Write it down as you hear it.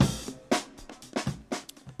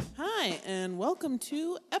Hi, and welcome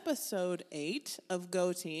to episode 8 of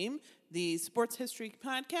Go Team, the sports history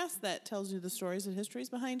podcast that tells you the stories and histories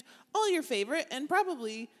behind all your favorite and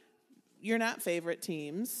probably your not favorite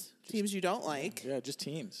teams you don't like. Yeah, just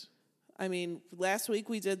teams. I mean, last week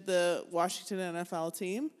we did the Washington NFL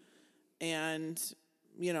team, and,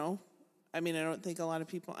 I don't think a lot of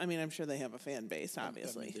people, I'm sure they have a fan base,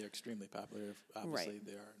 obviously. They're extremely popular. Obviously, Right.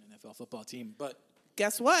 They are an NFL football team, but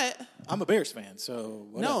Guess what? I'm a Bears fan, so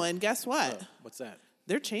No, and guess what? what's that?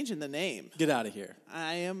 They're changing the name. Get out of here.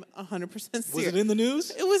 I am 100% serious. Was it in the news?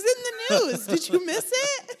 It was in the news. Did you miss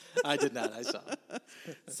it? I did not. I saw it.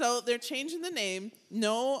 So they're changing the name.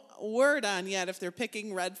 No word on yet if they're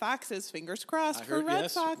picking Red Foxes. Fingers crossed I for heard, Red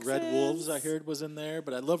yes, Foxes. Red Wolves, I heard, was in there,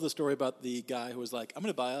 but I love the story about the guy who was like, I'm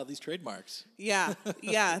going to buy all these trademarks. Yeah.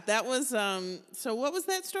 That was, so what was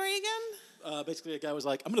that story again? Basically, a guy was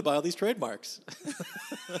like, I'm going to buy all these trademarks.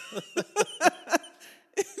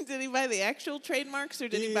 Did he buy the actual trademarks or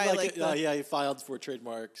did he buy he filed for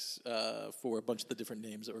trademarks for a bunch of the different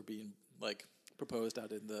names that were being proposed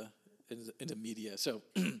out in the media. So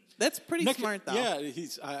That's pretty smart though. Yeah,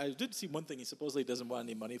 I did see one thing. He supposedly doesn't want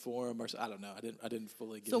any money for him, or I don't know. I didn't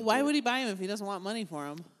fully get. So into why it. would he buy him if he doesn't want money for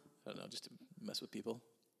him? I don't know, just to mess with people.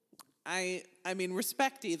 I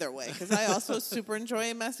respect either way because I also super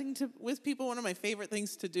enjoy messing with people. One of my favorite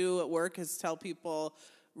things to do at work is tell people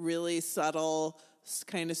really subtle,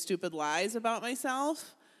 kind of stupid lies about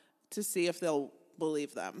myself to see if they'll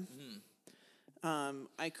believe them.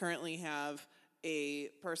 I currently have a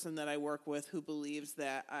person that I work with who believes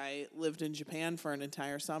that I lived in Japan for an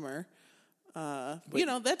entire summer.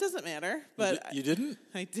 That doesn't matter. But you didn't?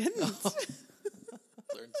 I didn't.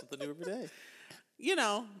 Learn something new every day.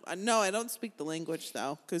 No, I don't speak the language,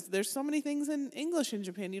 though, because there's so many things in English in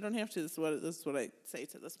Japan. You don't have to. This is what I say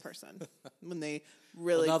to this person when they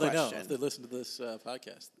really now question. they know if they listen to this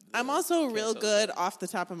podcast. I'm also a real good off the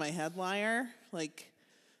top of my head liar. Like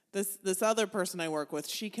this other person I work with,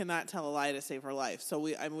 she cannot tell a lie to save her life. So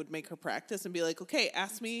I would make her practice and be like, okay,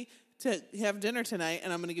 ask me to have dinner tonight,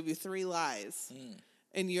 and I'm going to give you 3 lies.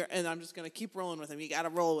 And I'm just going to keep rolling with them. You got to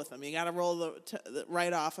roll with them. You got to roll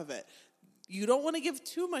right off of it. You don't want to give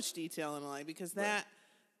too much detail in a lie because that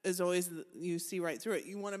is always, you see right through it.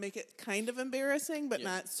 You want to make it kind of embarrassing, but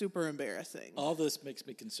not super embarrassing. All this makes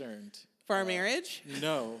me concerned. For our marriage?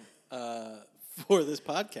 No, for this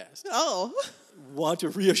podcast. Oh. Want to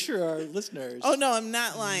reassure our listeners. Oh, no, I'm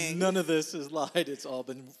not lying. None of this is lied. It's all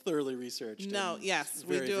been thoroughly researched. No, yes,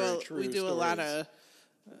 we do a lot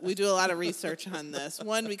of research on this.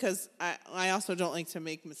 One, because I also don't like to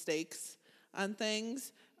make mistakes on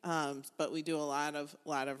things. But we do a lot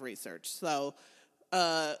of research. So,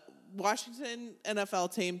 Washington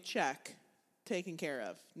NFL team, check, taken care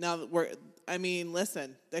of. Now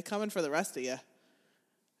listen, they're coming for the rest of you.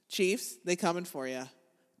 Chiefs, they coming for you.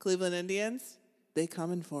 Cleveland Indians, they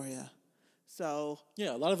coming for you. So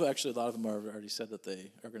yeah, a lot of them have already said that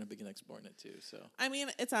they are going to begin exploring it too. So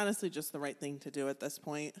it's honestly just the right thing to do at this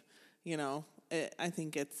point. I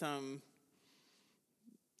think it's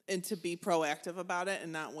and to be proactive about it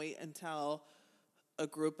and not wait until a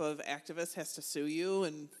group of activists has to sue you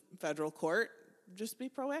in federal court. Just be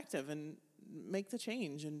proactive and make the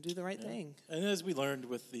change and do the right thing. And as we learned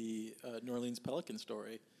with the New Orleans Pelican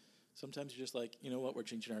story, sometimes you're just like, you know what, we're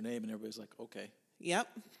changing our name, and everybody's like, okay. Yep.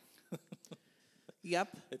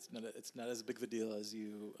 Yep. It's not as big of a deal as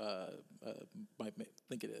you might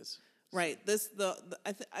think it is. Right.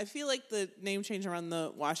 I feel like the name change around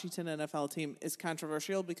the Washington NFL team is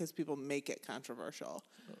controversial because people make it controversial.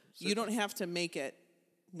 You don't have to make it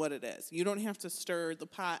what it is. You don't have to stir the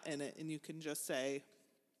pot in it, and you can just say,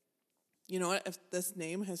 you know what, if this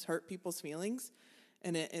name has hurt people's feelings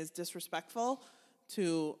and it is disrespectful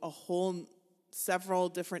to several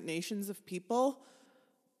different nations of people,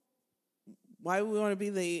 why would we want to be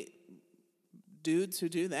the dudes who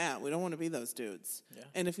do that? We don't want to be those dudes. Yeah.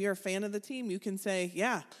 And if you're a fan of the team, you can say,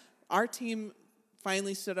 yeah, our team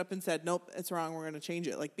finally stood up and said, nope, it's wrong, we're going to change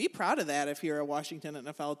it. Like, be proud of that if you're a Washington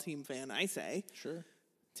NFL team fan, I say. Sure.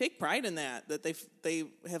 Take pride in that they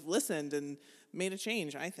have listened and made a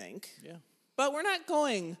change, I think. Yeah. But we're not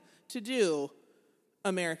going to do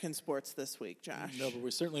American sports this week, Josh. No, but we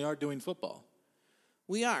certainly are doing football.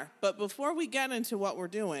 We are. But before we get into what we're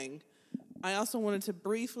doing, I also wanted to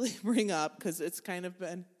briefly bring up, because it's kind of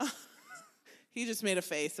been... he just made a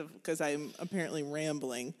face because I'm apparently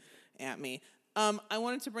rambling at me. I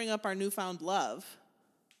wanted to bring up our newfound love,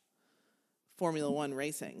 Formula One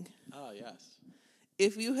racing. Oh, yes.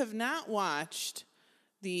 If you have not watched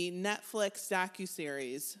the Netflix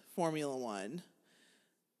docuseries Formula One,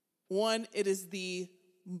 it is the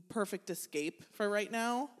perfect escape for right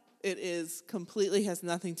now. It is completely has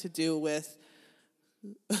nothing to do with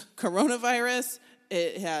coronavirus.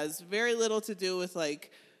 It has very little to do with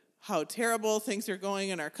like how terrible things are going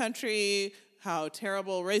in our country, how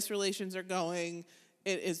terrible race relations are going.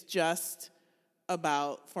 It is just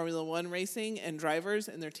about Formula One racing and drivers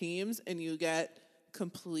and their teams, and you get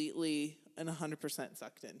completely and 100%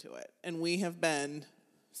 sucked into it. And we have been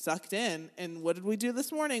sucked in. And what did we do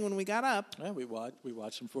this morning when we got up? Yeah, we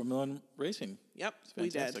watched some Formula One racing. Yep, we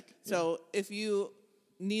did. Yeah. So if you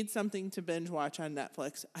need something to binge watch on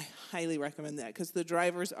Netflix, I highly recommend that because the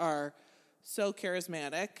drivers are so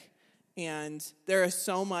charismatic, and there is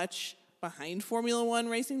so much behind Formula One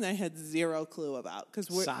racing that I had zero clue about.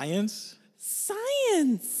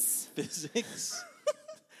 Science, physics,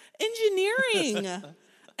 engineering.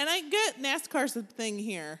 And I get NASCAR's a thing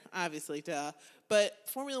here, obviously, duh. But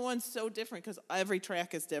Formula One's so different because every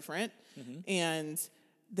track is different. And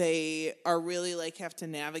they are really, like, have to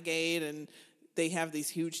navigate, and they have these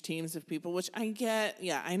huge teams of people, which I get.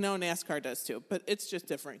 Yeah, I know NASCAR does, too. But it's just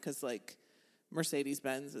different because, like,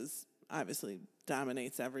 Mercedes-Benz is obviously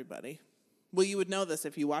dominates everybody. Well, you would know this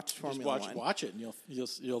if you watched Formula One. Watch it, and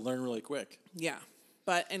you'll learn really quick. Yeah.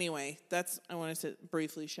 But anyway, I wanted to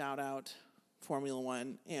briefly shout out Formula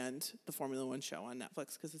One and the Formula One show on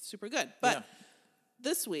Netflix because it's super good. But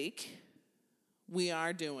this week, we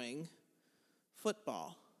are doing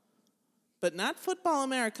football. But not football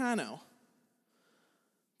Americano.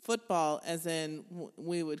 Football as in,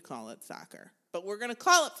 we would call it soccer. But we're going to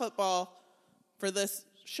call it football for this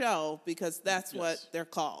show because that's what they're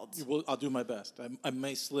called. Well, I'll do my best. I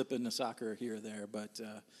may slip into soccer here or there, but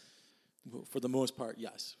for the most part,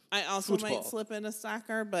 yes. I also might slip into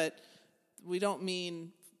soccer, but we don't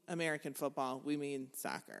mean American football. We mean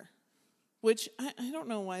soccer, which I don't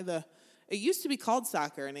know why it used to be called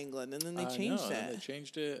soccer in England, and then they changed it. They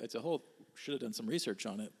changed it. It's a whole. Should have done some research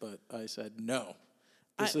on it, but I said no.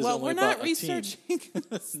 We're not researching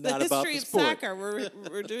the history of soccer.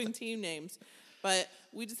 We're doing team names. But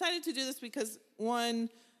we decided to do this because, one,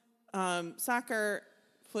 soccer,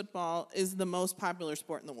 football, is the most popular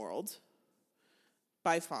sport in the world,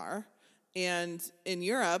 by far. And in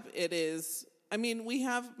Europe, it is, we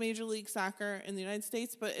have Major League Soccer in the United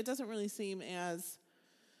States, but it doesn't really seem as,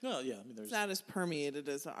 it's not as permeated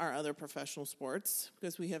as our other professional sports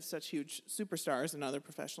because we have such huge superstars in other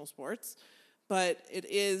professional sports. But it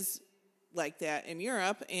is like that in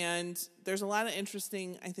Europe, and there's a lot of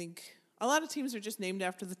interesting, I think, a lot of teams are just named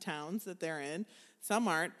after the towns that they're in. Some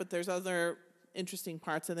aren't, but there's other interesting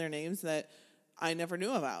parts of their names that I never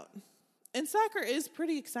knew about. And soccer is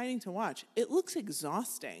pretty exciting to watch. It looks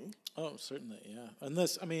exhausting. Oh, certainly, yeah.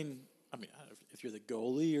 Unless, if you're the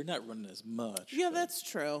goalie, you're not running as much. Yeah, that's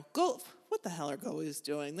true. What the hell are goalies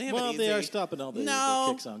doing? They are stopping all the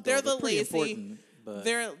kicks on goal. They're the lazy.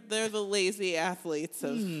 They're the lazy athletes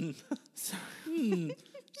of.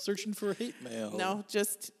 Searching for hate mail. No,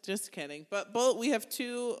 just kidding. But we have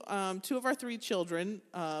two of our three children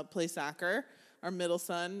play soccer. Our middle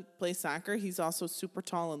son plays soccer. He's also super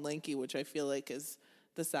tall and lanky, which I feel like is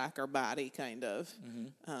the soccer body kind of.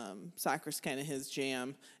 Soccer's kind of his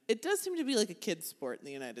jam. It does seem to be like a kid's sport in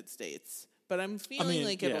the United States, but I'm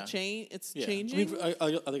feeling it'll change. It's changing.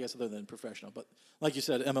 I guess other than professional, but like you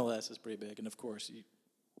said, MLS is pretty big, and of course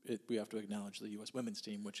we have to acknowledge the U.S. women's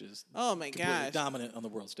team, which is dominant on the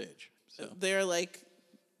world stage. So. They're like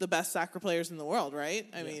the best soccer players in the world, right?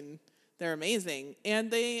 I mean, they're amazing. And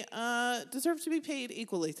they deserve to be paid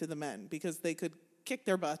equally to the men because they could kick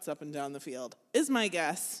their butts up and down the field, is my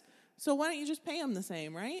guess. So why don't you just pay them the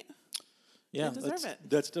same, right? Yeah, they deserve it.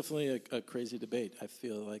 That's definitely a crazy debate. I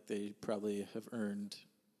feel like they probably have earned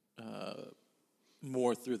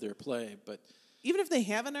more through their play, but... Even if they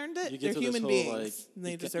haven't earned it, they're human beings. And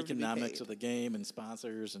they deserve to be paid. Economics of the game and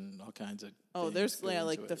sponsors and all kinds of there's the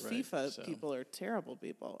FIFA people are terrible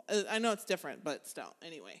people. I know it's different, but still.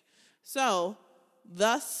 Anyway. So,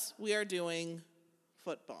 thus, we are doing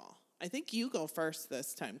football. I think you go first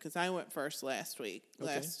this time because I went first last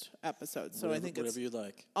episode. So I think it's whatever you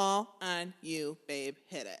like. All on you, babe.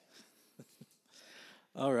 Hit it.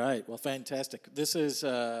 All right. Well, fantastic. This is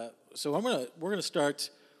so we're gonna start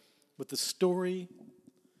with the story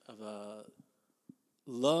of a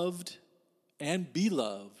loved and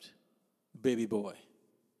beloved baby boy.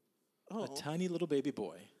 Oh. A tiny little baby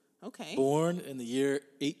boy. Okay. Born in the year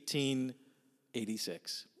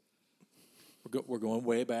 1886. We're going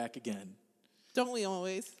way back again. Don't we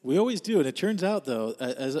always? We always do. And it turns out, though,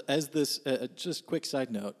 as this, just quick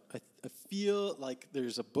side note, I feel like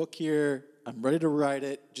there's a book here. I'm ready to write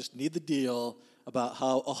it. Just need the deal about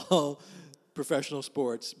how all professional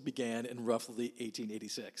sports began in roughly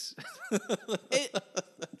 1886.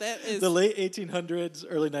 That is The late 1800s,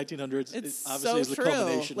 early 1900s. It's obviously so is the true.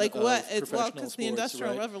 culmination Like of what? It's professional because the sports, Industrial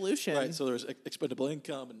right? Revolution. Right. So there's expendable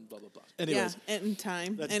income and blah blah blah. Anyways, yeah, and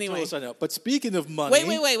time. that's Anyway, total side note. But speaking of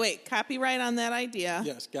money, wait. Copyright on that idea.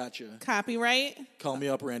 Yes, gotcha. Copyright. Call me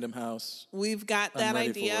up, Random House. We've got I'm that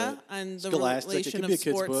ready for idea it. on the Scholastic. It relation could of be a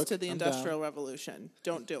kid's sports book. to the I'm Industrial down. Revolution.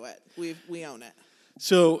 Don't do it. We own it.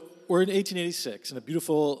 So we're in 1886, and a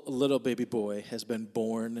beautiful little baby boy has been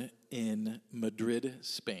born in Madrid,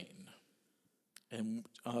 Spain, and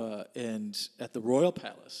at the Royal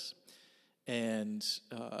Palace. And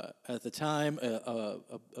at the time,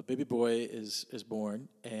 a baby boy is born,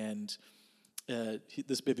 and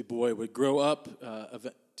this baby boy would grow up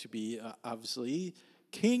to be obviously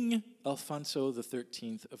King Alfonso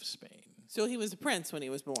XIII of Spain. So he was a prince when he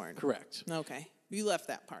was born. Correct. Okay, you left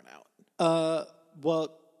that part out.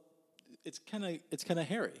 Well, it's kind of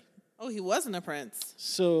hairy. Oh, he wasn't a prince.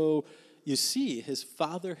 So you see, his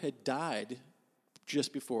father had died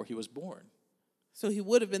just before he was born. So he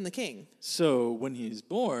would have been the king. So when he's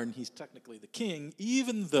born, he's technically the king,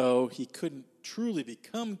 even though he couldn't truly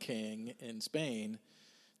become king in Spain.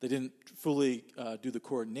 They didn't fully do the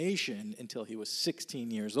coronation until he was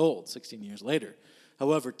 16 years old, 16 years later.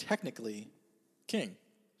 However, technically, king.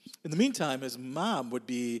 In the meantime, his mom would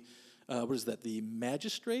be, the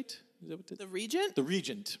magistrate? Is that what The regent? The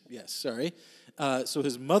regent, yes, sorry. So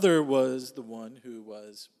his mother was the one who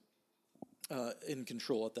was in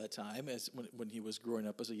control at that time, when he was growing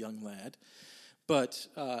up as a young lad. But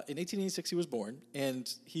in 1886 he was born,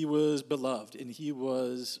 and he was beloved, and he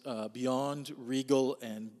was beyond regal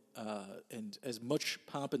and as much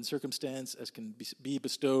pomp and circumstance as can be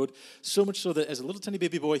bestowed, so much so that as a little tiny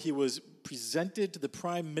baby boy he was presented to the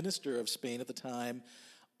prime minister of Spain at the time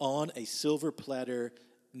on a silver platter,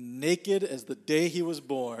 naked as the day he was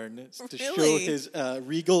born, to show Really? his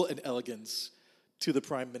regal and elegance to the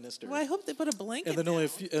prime minister. Well, I hope they put a blanket And then down.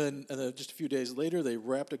 and then just a few days later, they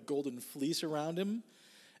wrapped a golden fleece around him.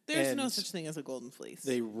 There's no and such thing as a golden fleece.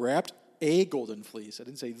 They wrapped a golden fleece. I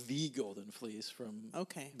didn't say the golden fleece from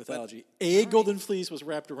Okay, mythology. A golden fleece was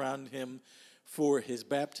wrapped around him for his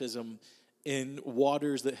baptism in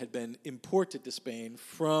waters that had been imported to Spain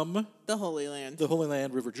from The Holy Land, the Holy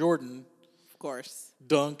Land, River Jordan, of course.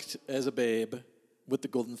 dunked as a babe with the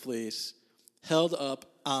golden fleece, held up,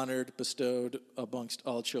 honored, bestowed amongst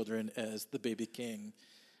all children as the baby king.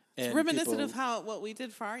 And Reminiscent people- of what we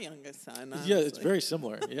did for our youngest son. Yeah, it's honestly. very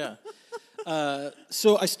similar, yeah.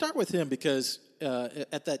 So I start with him because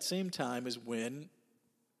at that same time is when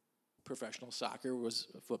professional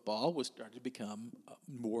football was starting to become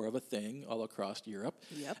more of a thing all across Europe.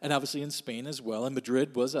 Yep. And obviously in Spain as well. And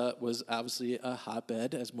Madrid was obviously a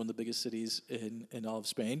hotbed, as one of the biggest cities in all of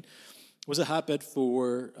Spain. Was a hotbed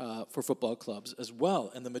for football clubs as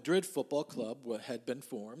well. And the Madrid Football Club had been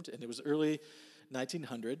formed, and it was early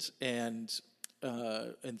 1900s, and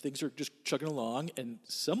things are just chugging along, and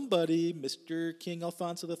somebody, Mr. King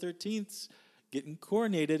Alfonso XIII's, getting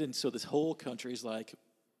coronated, and so this whole country's like,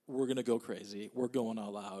 we're going to go crazy. We're going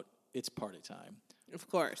all out. It's party time. Of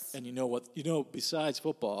course. And you know what? Besides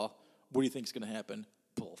football, what do you think is going to happen?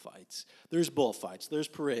 Bullfights. There's bullfights. There's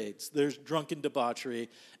parades. There's drunken debauchery.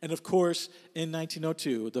 And of course, in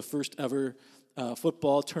 1902, the first ever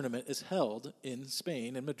football tournament is held in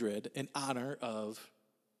Spain, in Madrid, in honor of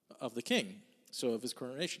the king, so of his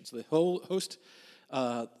coronation. So they host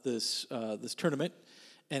this tournament,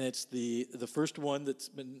 and it's the first one that's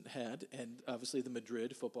been had. And obviously, the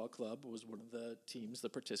Madrid Football Club was one of the teams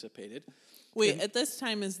that participated. Wait, at this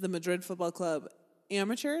time, is the Madrid Football Club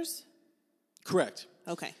amateurs? Correct.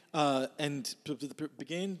 Okay. And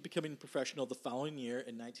began becoming professional the following year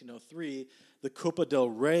in 1903. The Copa del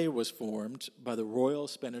Rey was formed by the Royal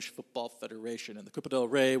Spanish Football Federation, and the Copa del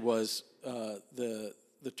Rey was the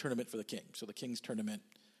tournament for the king. So the king's tournament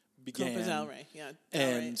began. Copa del Rey, yeah. Del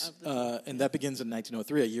Rey And of the and that begins in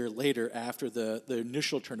 1903, a year later after the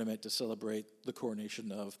initial tournament to celebrate the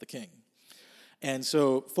coronation of the king. And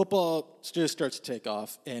so football just starts to take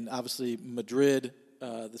off, and obviously Madrid,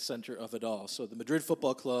 the center of it all. So the Madrid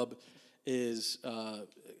Football Club is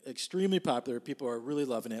extremely popular. People are really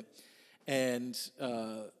loving it. And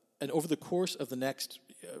over the course of the next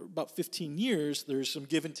about 15 years, there's some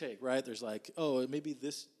give and take, right? There's like, oh, maybe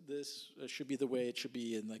this should be the way it should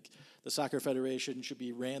be, and like the soccer federation should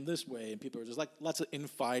be ran this way, and people are just like lots of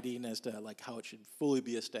infighting as to like how it should fully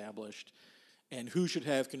be established, and who should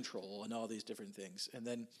have control, and all these different things. And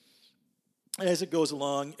then as it goes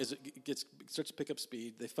along, as it starts to pick up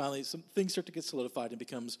speed, some things start to get solidified and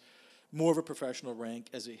becomes more of a professional rank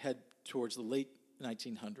as they head towards the late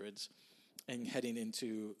 1900s. and heading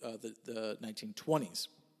into the 1920s.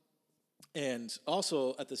 And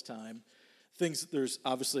also at this time, there's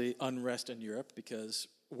obviously unrest in Europe because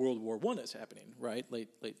World War I is happening, right? Late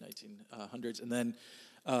 1900s. And then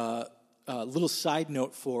a little side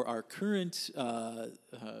note for our current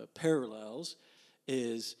parallels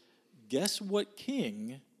is, guess what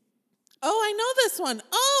king? Oh, I know this one.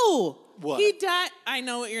 Oh, what? He died. I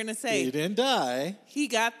know what you're gonna say. He didn't die. He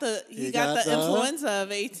got the influenza of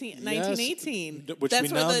 1918. Which That's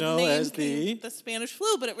we where now the know name as came, the Spanish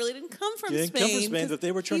flu, but it really didn't come from Didn't Spain. come from Spain, but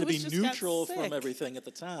they were trying to be just neutral got from sick. everything at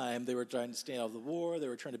the time. They were trying to stay out of the war. They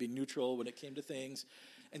were trying to be neutral when it came to things.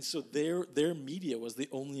 And so their media was the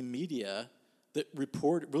only media that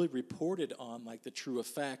really reported on like the true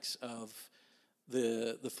effects of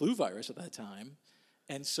the flu virus at that time.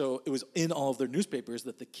 And so it was in all of their newspapers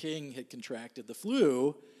that the king had contracted the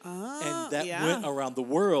flu, and that went around the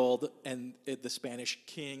world. And the Spanish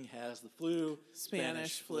king has the flu.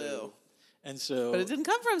 Spanish flu. And so, but it didn't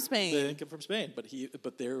come from Spain. They didn't come from Spain,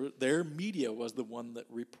 but their media was the one that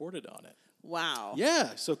reported on it. Wow. Yeah,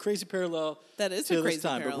 so crazy parallel. That is to a crazy this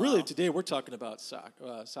time. parallel. But really, today we're talking about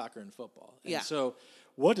soccer and football. And yeah. So,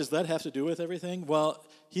 what does that have to do with everything? Well,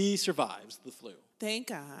 he survives the flu. Thank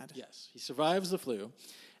God. Yes, he survives the flu,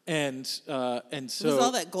 and so it was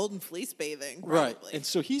all that golden fleece bathing, probably. Right. And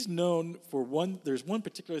so he's known for one. There's one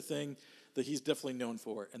particular thing that he's definitely known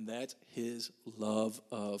for, and that's his love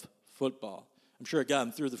of football. I'm sure it got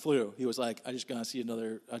him through the flu. He was like, I just gotta see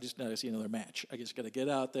another match. I just gotta get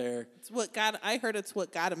out there. I heard it's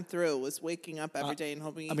what got him through was waking up every day and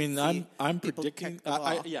hoping. I'm predicting.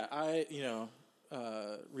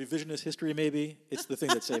 Revisionist history. Maybe it's the thing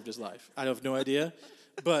that saved his life. I have no idea,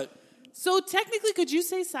 but so technically, could you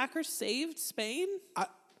say soccer saved Spain?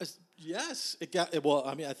 Yes, it got. Well,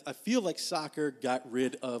 I mean, I feel like soccer got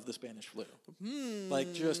rid of the Spanish flu.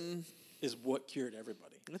 Like, just is what cured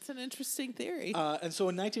everybody. That's an interesting theory. And so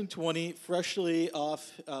in 1920, freshly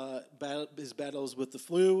off his battles with the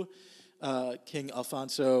flu, King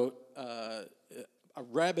Alfonso, a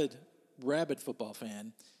rabid football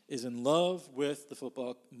fan, is in love with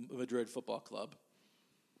the Madrid Football Club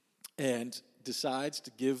and decides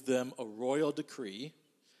to give them a royal decree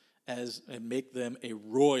and make them a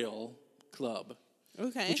royal club.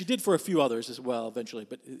 Okay. Which he did for a few others as well eventually,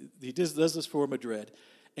 but he does this for Madrid,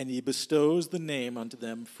 and he bestows the name onto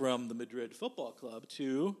them from the Madrid Football Club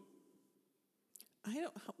to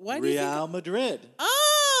Real Madrid.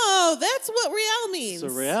 Oh, that's what Real means. So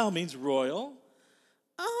Real means royal.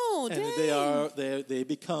 Oh, and dang. they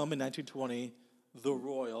become in 1920 the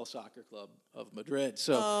Royal Soccer Club of Madrid.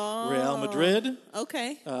 So Real Madrid,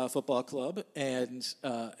 okay, football club, and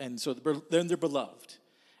so then they're beloved,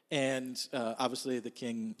 and obviously the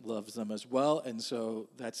king loves them as well, and so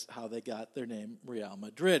that's how they got their name, Real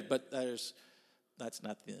Madrid. But that's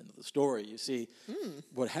not the end of the story. You see,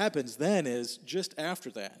 what happens then is just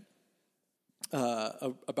after that,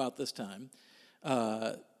 about this time.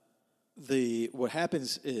 What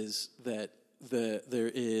happens is that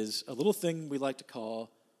there is a little thing we like to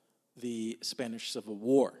call the Spanish Civil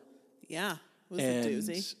War. Yeah, it was a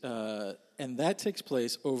doozy. And that takes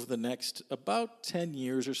place over the next about 10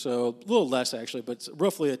 years or so, a little less actually, but it's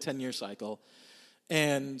roughly a 10-year cycle.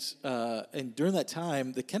 And during that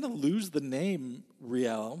time, they kind of lose the name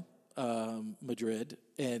Real Madrid,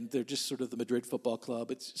 and they're just sort of the Madrid Football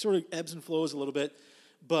Club. It sort of ebbs and flows a little bit,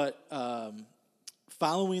 but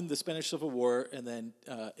following the Spanish Civil War, and then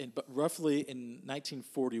but roughly in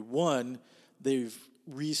 1941, they've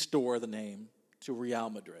restored the name to Real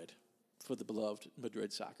Madrid for the beloved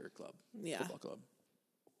Madrid Soccer Club, football club.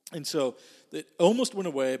 And so it almost went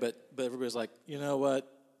away, but everybody's like, you know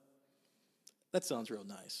what? That sounds real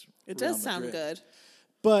nice. It Real does sound Madrid. good.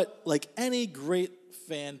 But like any great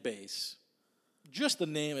fan base, just the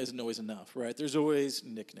name isn't always enough, right? There's always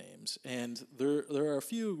nicknames, and there are a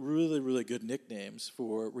few really, really good nicknames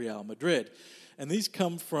for Real Madrid, and these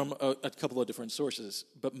come from a couple of different sources,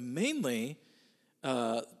 but mainly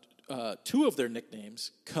two of their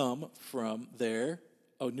nicknames come from a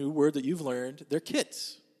new word that you've learned, their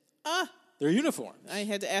kits, their uniforms. I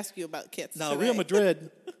had to ask you about kits. Now, today. Real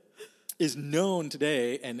Madrid is known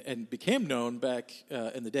today and became known back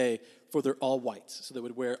in the day for their all whites. So they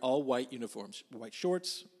would wear all white uniforms, white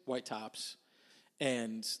shorts, white tops,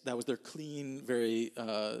 and that was their clean, very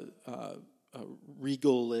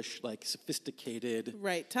regal-ish, like sophisticated.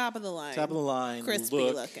 Right, top of the line.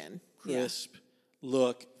 Crispy looking. Crisp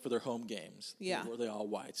look for their home games. Yeah. Were they all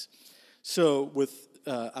whites? So with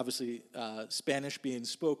obviously Spanish being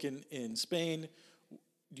spoken in Spain,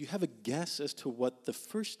 do you have a guess as to what the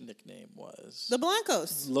first nickname was? The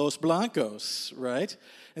Blancos. Los Blancos, right?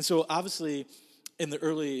 And so obviously in the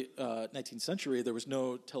early 19th century, there was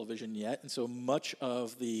no television yet, and so much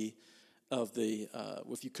of the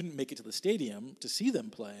if you couldn't make it to the stadium to see them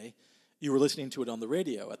play, you were listening to it on the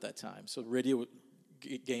radio at that time. So radio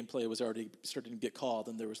gameplay was already starting to get called,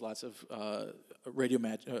 and there was lots of radio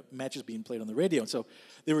matches being played on the radio. And so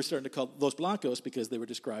they were starting to call Los Blancos because they were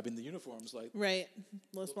describing the uniforms like Right,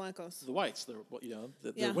 Los Blancos. the whites.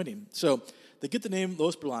 They're winning. So they get the name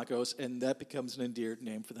Los Blancos, and that becomes an endeared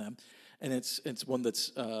name for them, and it's one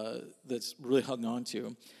that's really hung on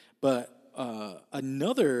to. But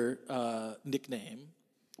another nickname,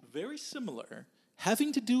 very similar,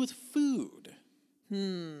 having to do with food.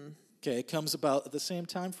 Okay, comes about at the same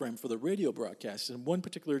time frame for the radio broadcast. And one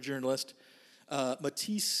particular journalist,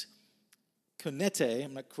 Matisse Conete,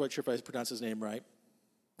 I'm not quite sure if I pronounced his name right,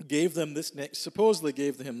 supposedly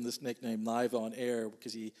gave him this nickname live on air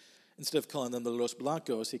because he, instead of calling them the Los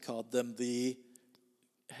Blancos, he called them the...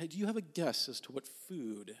 Hey, do you have a guess as to what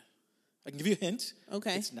food? I can give you a hint.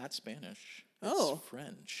 Okay. It's not Spanish. Oh. It's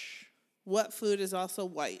French. What food is also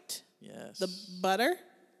white? Yes. The butter?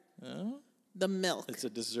 No. The milk? It's a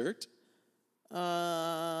dessert. Sort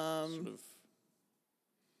of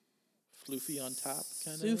floofy on top,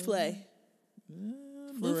 kind of. Souffle.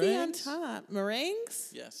 Floofy on top.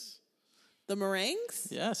 Meringues? Yes. The meringues?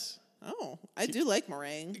 Yes. Oh, I do like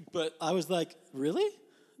meringue. But I was like, really?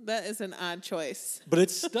 That is an odd choice. But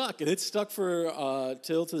it's stuck, and it's stuck for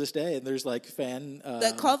till to this day. And there's like fan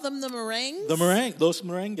That call them the meringues? Los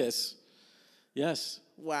Merengues. Yes,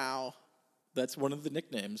 Wow. that's one of the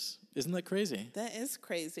nicknames. Isn't that crazy? That is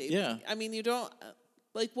crazy. Yeah. I mean, you don't...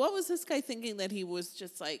 like, what was this guy thinking that he was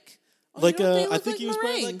just like... Oh, Like, you know, they I look think like he was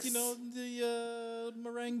probably like, meringues. the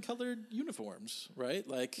meringue-colored uniforms, right?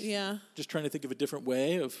 Like, Yeah. just trying to think of a different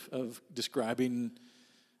way of describing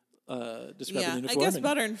Yeah, uniform. I guess and-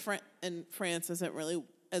 butter in France isn't really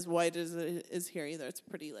as white as it is here either. It's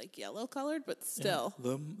pretty like yellow colored, but still,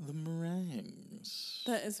 The meringues.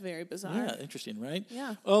 that is very bizarre. Yeah, interesting, right?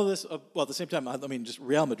 Yeah. Oh, this. Well, at the same time, I mean, just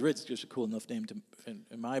Real Madrid's just a cool enough name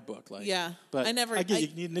in my book. Like, Yeah. but I never- get I- you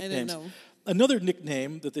need I didn't nicknames. know. Another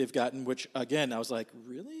nickname that they've gotten, which again, I was like,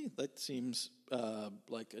 really? That seems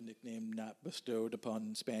like a nickname not bestowed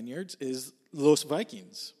upon Spaniards, is Los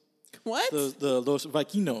Vikings. What? The Los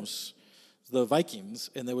Vikinos, the Vikings,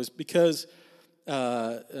 and that was because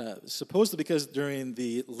supposedly because during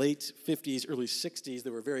the late 50s, early 60s, they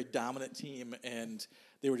were a very dominant team, and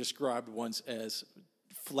they were described once as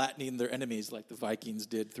flattening their enemies like the Vikings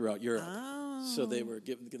did throughout Europe. Oh. So they were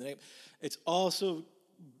given the name. It's also,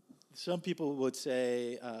 some people would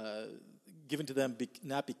say, given to them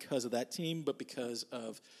not because of that team, but because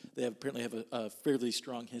of they apparently have a fairly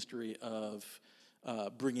strong history of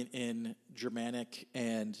bringing in Germanic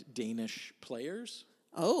and Danish players.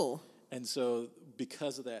 Oh. And so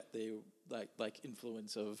because of that, they like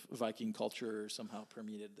influence of Viking culture somehow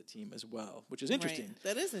permeated the team as well, which is interesting. Right.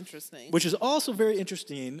 That is interesting. Which is also very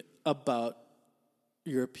interesting about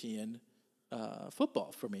European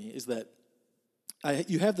football for me is that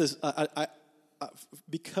you have this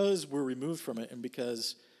because we're removed from it, and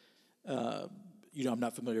because I'm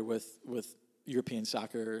not familiar with European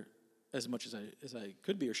soccer as much as I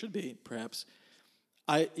could be or should be, perhaps.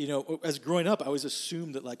 As growing up, I always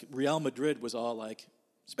assumed that like Real Madrid was all like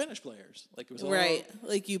Spanish players, like it was all, right.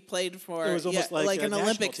 Like you played for it was almost like a an national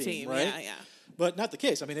Olympic team, team. right? Yeah, yeah. But not the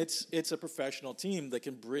case. I mean, it's a professional team that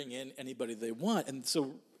can bring in anybody they want,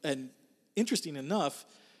 and interesting enough,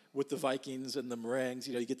 with the Vikings and the Merengues,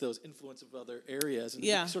 you get those influence of other areas, and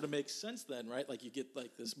Yeah. it sort of makes sense then, right? Like you get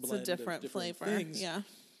like this It's blend a different of flavor. things. Yeah.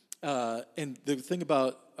 And the thing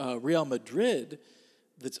about Real Madrid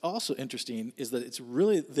that's also interesting is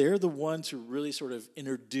that they're the ones who really sort of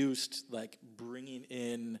introduced like bringing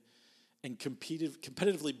in and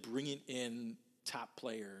competitively bringing in top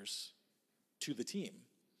players to the team.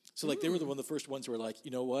 So like they were one of the first ones who were like,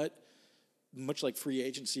 you know what? Much like free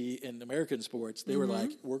agency in American sports, they were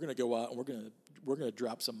like, we're going to go out and we're going to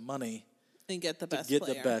drop some money And get the best to get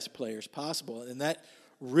player. the best players possible. And that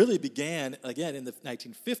really began, again, in the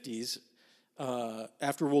 1950s,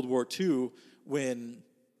 after World War II, when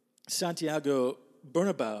Santiago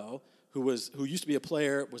Bernabeu, who used to be a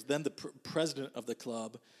player, was then the president of the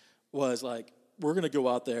club, was like, we're going to go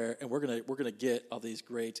out there and we're going to get all these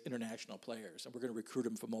great international players, and we're going to recruit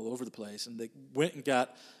them from all over the place. And they went and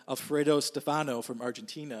got Alfredo Stefano from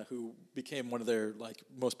Argentina, who became one of their like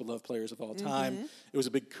most beloved players of all time. It was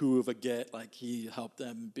a big coup of a get. Like, he helped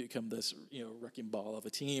them become this wrecking ball of a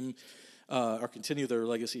team, or continue their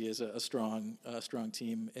legacy as a strong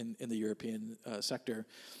team in the European sector.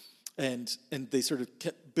 And they sort of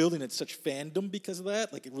kept building at such fandom because of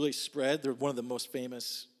that. Like, it really spread. They're one of the most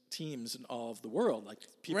famous teams in all of the world. Like,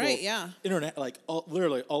 people, Right, yeah.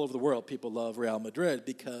 literally all over the world, people love Real Madrid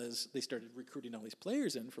because they started recruiting all these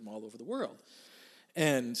players in from all over the world.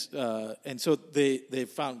 And so they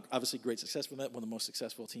found obviously great success from that. One of the most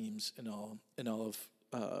successful teams in all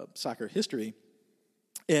of soccer history,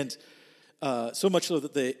 and so much so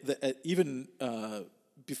that even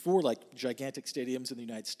before like gigantic stadiums in the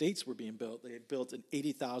United States were being built, they had built an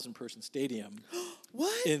 80,000 person stadium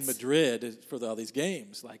What? in Madrid for all these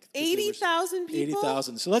games. Like 80,000 people?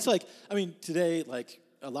 80,000. So that's like, I mean, today, like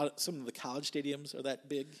some of the college stadiums are that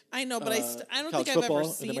big. I know, but I don't college think I've ever football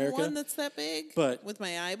in seen America. one that's that big. But with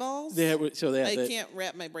my eyeballs, I can't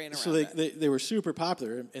wrap my brain around So they were super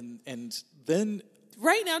popular, and then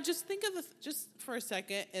right now, just think of just for a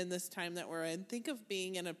second in this time that we're in. Think of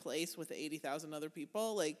being in a place with 80,000 other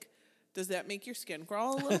people. Like, does that make your skin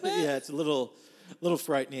crawl a little bit? yeah, it's a little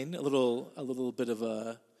frightening, a little bit of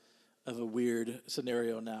a weird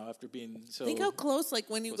scenario now after being so. Think how close, like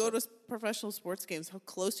when you go to professional sports games, how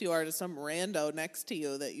close you are to some rando next to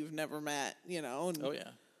you that you've never met. And oh yeah,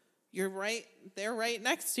 they're right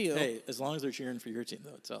next to you. Hey, as long as they're cheering for your team,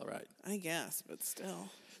 though, it's all right. I guess, but still.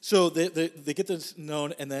 So they get this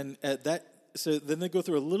known, and then then they go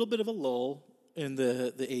through a little bit of a lull in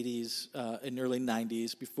the 80s and early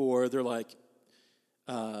 90s before they're like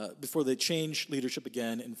before they change leadership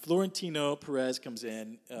again, and Florentino Perez comes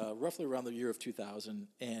in roughly around the year of 2000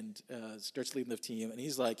 and starts leading the team, and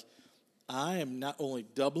he's like, I am not only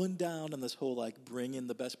doubling down on this whole like bring in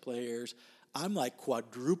the best players, I'm like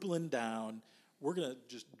quadrupling down. We're going to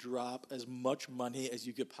just drop as much money as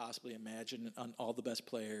you could possibly imagine on all the best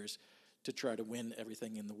players to try to win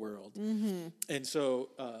everything in the world. Mm-hmm. And so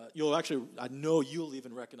I know you'll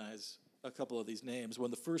even recognize a couple of these names. When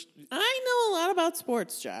the first... I know a lot about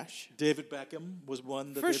sports, Josh. David Beckham was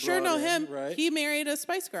one that For they sure brought know in, him. right? He married a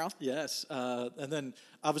Spice Girl. Yes. And then,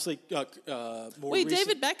 obviously, more Wait, recent...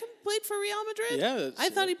 David Beckham played for Real Madrid? Yeah. I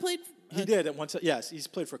thought he played... He did at one time. Yes, he's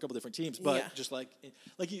played for a couple different teams, but Yeah. just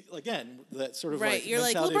again, that sort of Right, like you're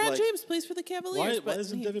like, mentality LeBron of James plays for the Cavaliers. Why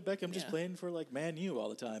isn't David Beckham just playing for like Man U all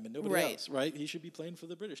the time and nobody Right. else? Right, he should be playing for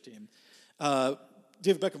the British team.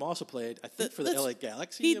 David Beckham also played, I think, for the LA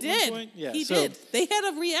Galaxy. He at did. One point. Yeah, he did. They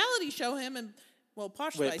had a reality show him and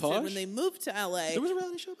Posh Wait, Spice Posh? did when they moved to LA. There was a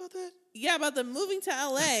reality show about that. Yeah, about them moving to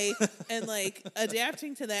LA and like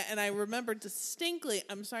adapting to that. And I remember distinctly.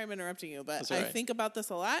 I'm sorry, I'm interrupting you, but That's all right. I think about this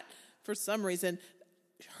a lot. For some reason,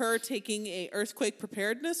 her taking a earthquake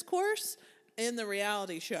preparedness course in the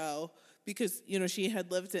reality show because she had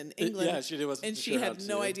lived in England. Yeah, she wasn't and she sure how had to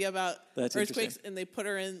no do it. idea about That's earthquakes. interesting. And they put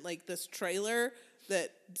her in like this trailer that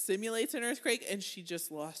simulates an earthquake, and she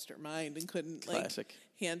just lost her mind and couldn't Classic.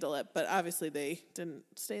 handle it. But obviously, they didn't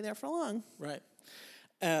stay there for long. Right.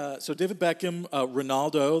 So David Beckham,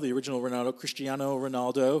 Ronaldo, the original Ronaldo, Cristiano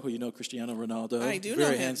Ronaldo, who you know Cristiano Ronaldo. I do know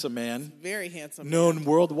Very him. handsome man. Very handsome. Known man.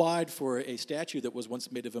 worldwide for a statue that was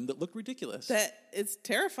once made of him that looked ridiculous. That it's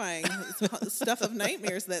terrifying. It's stuff of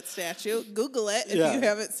nightmares, that statue. Google it if Yeah. you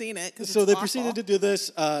haven't seen it. So they proceeded to do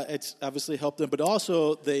this. It's obviously helped them, but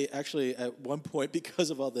also they actually, at one point,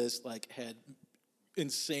 because of all this, had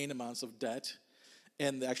insane amounts of debt.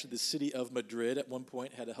 And actually, the city of Madrid at one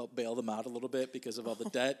point had to help bail them out a little bit because of all the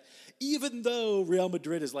debt. Even though Real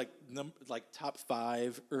Madrid is like top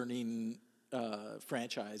 5 earning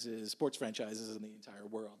sports franchises in the entire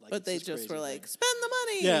world. But they just were like, spend the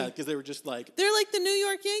money. yeah, because they were just like They're like the New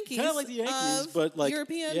York Yankees. kind of like the Yankees, but like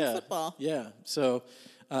European football. Yeah, so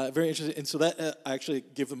very interesting. And so that actually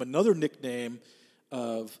gave them another nickname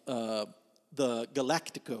of the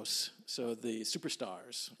Galacticos, so the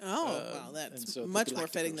superstars. Oh, wow, that's so the much more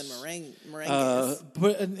fitting than Galacticos. merengues.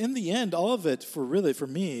 But in the end, all of it for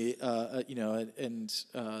me, and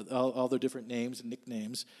all their different names and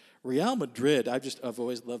nicknames. Real Madrid, I've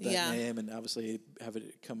always loved that name, and obviously have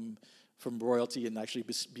it come from royalty and actually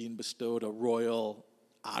being bestowed a royal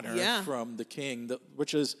honor from the king,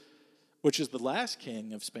 which is the last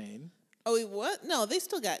king of Spain. Oh, wait, what? No, they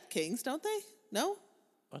still got kings, don't they? No?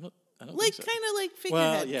 I don't Like, think so. kind of like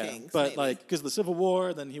figurehead kings. But maybe. because of the Civil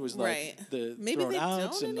War, then he was right. Maybe thrown they out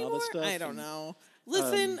don't and anymore? all that stuff. I don't know.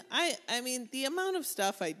 Listen, I mean, the amount of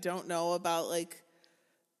stuff I don't know about,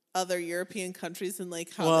 other European countries and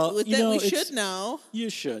like how Well, with you that know, we it's- should know. You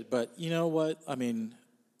should, but you know what? I mean,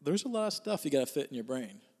 there's a lot of stuff you got to fit in your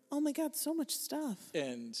brain, Oh my God, so much stuff.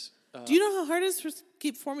 and Do you know how hard it is to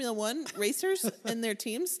keep Formula One racers and their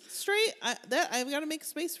teams straight? I've got to make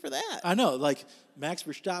space for that. I know, like Max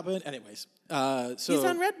Verstappen. Anyways, so He's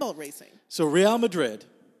on Red Bull Racing. so Real Madrid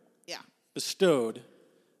Yeah. bestowed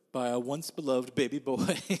by a once beloved baby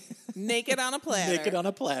boy, Naked on a platter. naked on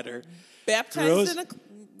a platter, Baptized grows- in a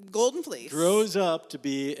golden fleece. grows up to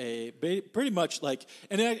be pretty much like,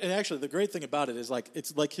 and actually the great thing about it is like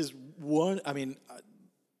it's like his one. I mean,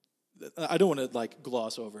 I don't want to like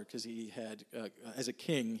gloss over because he had as a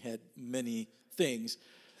king had many things,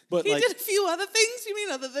 but He like. did a few other things, you mean,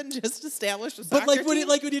 other than just establish a But soccer like when team?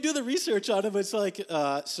 when you do the research on him, it's like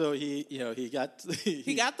so he got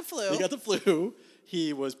he got the flu. He got the flu.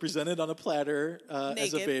 He was presented on a platter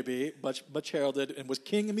as a Naked. baby, much heralded, and was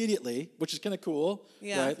king immediately, which is kind of cool,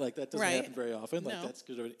 Yeah. right? Like that doesn't Right. happen very often. Like No. that's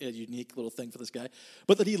sort of a unique little thing for this guy.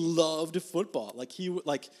 But that he loved football.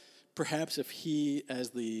 Like perhaps if he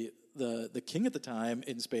as the king at the time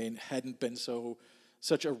in Spain hadn't been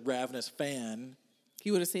such a ravenous fan. He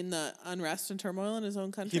would have seen the unrest and turmoil in his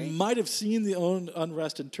own country. He might have seen the own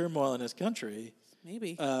unrest and turmoil in his country,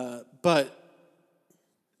 Maybe. but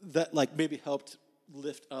that like maybe helped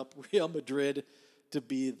lift up Real Madrid to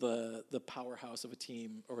be the powerhouse of a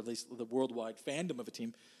team, or at least the worldwide fandom of a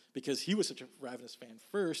team, because he was such a ravenous fan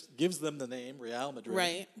first, gives them the name Real Madrid,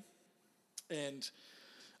 right. and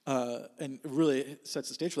really sets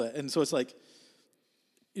the stage for that. And so it's like,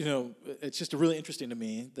 you know, it's just really interesting to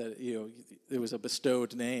me that, you know, it was a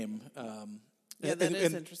bestowed name. Yeah, that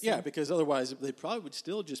is interesting. Yeah, because otherwise they probably would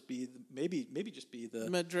still just be maybe just be the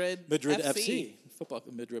Madrid FC football,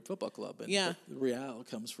 Madrid Football Club. And Yeah. the Real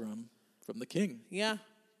comes from the king. Yeah.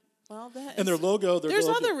 Well, that And their is- logo. There's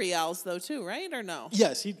other Reals, though, too, right? Or no?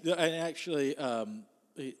 Yes, and actually,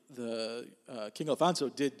 the King Alfonso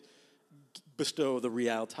did bestow the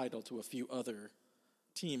Real title to a few other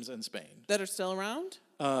teams in Spain. That are still around?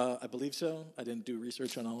 I believe so. I didn't do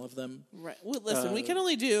research on all of them. Right. Well, listen, we can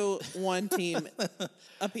only do one team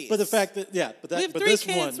apiece. But the fact that we have but three this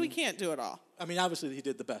kids, one, we can't do it all. I mean, obviously he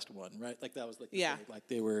did the best one, right? Like that was like the Yeah. thing. Like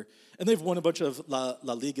they were, and they've won a bunch of La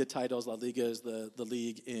Liga titles. La Liga is the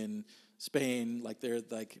league in Spain. Like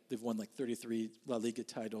they've won like 33 La Liga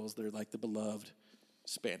titles. They're like the beloved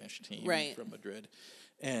Spanish team Right. from Madrid,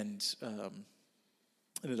 and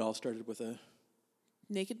it all started with a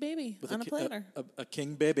Naked baby on a ki- platter. a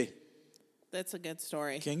king baby, That's a good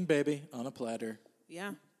story. king baby on a platter.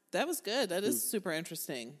 Yeah. That was good. That is super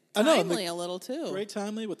interesting. I know, and Timely a little, too. Great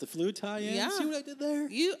timely with the flu tie-in. Yeah. See what I did there?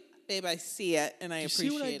 Babe, I see it, and I You appreciate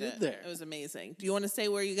see what I did it. there? It was amazing. Do you want to say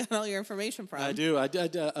where you got all your information from? I do. I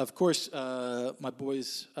did. Of course, my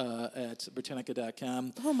boys at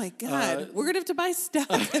Britannica.com. Oh, my God. We're going to have to buy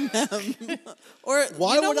stock in them. Or,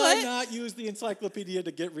 Why you know would what? I not use the encyclopedia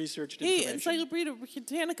to get researched Hey, information? Encyclopedia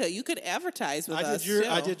Britannica, you could advertise with us,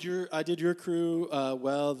 I did your crew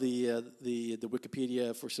well. The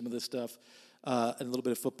Wikipedia for some of this stuff, and a little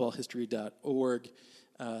bit of footballhistory.org.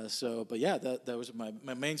 But yeah, that was my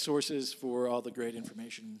main sources for all the great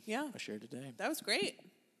information Yeah. I shared today. That was great.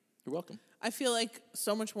 You're welcome. I feel like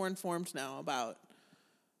so much more informed now about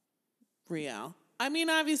Real. I mean,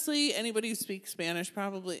 obviously, anybody who speaks Spanish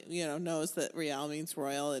probably, knows that Real means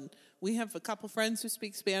royal. And we have a couple friends who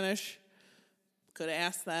speak Spanish. Could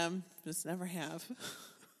ask them. Just never have.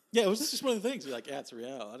 Yeah, it was just one of the things. Like, it's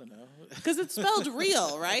Real. I don't know. Because it's spelled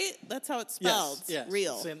real, right? That's how it's spelled. Yes,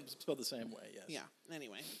 Real. Spelled the same way, yes. Yeah.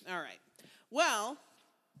 Anyway. All right. Well,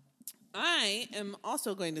 I am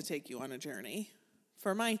also going to take you on a journey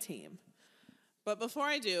for my team. But before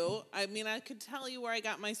I do, I could tell you where I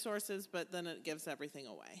got my sources, but then it gives everything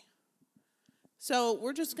away. So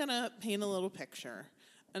we're just going to paint a little picture.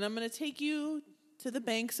 And I'm going to take you to the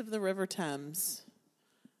banks of the River Thames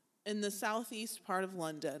in the southeast part of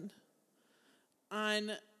London.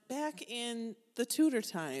 Back in the Tudor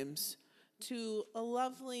times, to a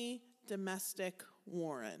lovely domestic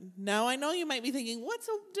warren. Now, I know you might be thinking, what's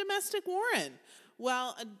a domestic warren?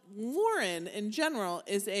 Well, a warren in general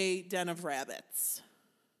is a den of rabbits.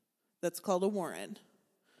 That's called a warren.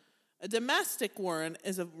 A domestic warren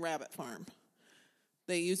is a rabbit farm.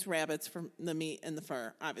 They use rabbits for the meat and the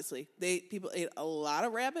fur, obviously. People ate a lot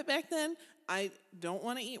of rabbit back then. I don't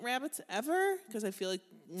want to eat rabbits ever because I feel like,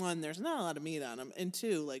 one, there's not a lot of meat on them, and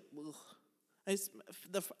two, like, ugh,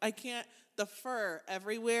 I can't, the fur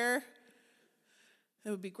everywhere, it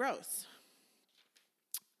would be gross.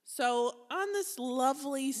 So on this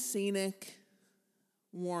lovely scenic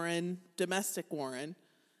warren, domestic warren,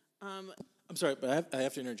 I'm sorry, but I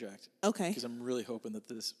have to interject. Okay. Because I'm really hoping that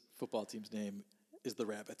this football team's name is the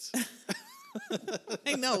Rabbits.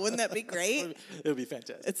 I know. Wouldn't that be great? It would be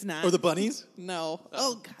fantastic. It's not. Or the Bunnies? No.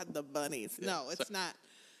 Oh God, the bunnies. Yeah, No, it's not.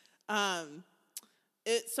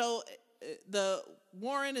 The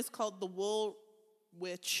Warren is called the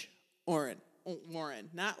Woolwich Warren,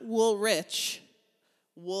 not Woolrich.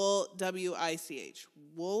 W-I-C-H.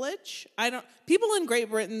 Woolwich? People in Great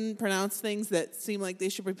Britain pronounce things that seem like they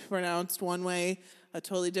should be pronounced one way, a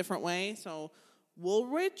totally different way. So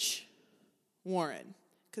Woolwich Warren,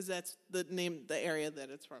 because that's the name, the area that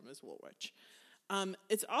it's from is Woolwich.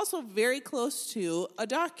 It's also very close to a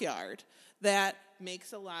dockyard that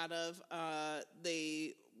makes a lot of,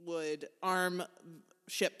 they would arm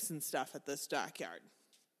ships and stuff at this dockyard.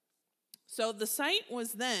 So the site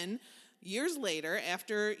was then, years later,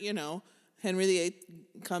 after, Henry VIII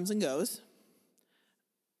comes and goes,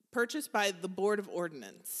 purchased by the Board of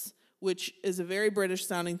Ordnance, which is a very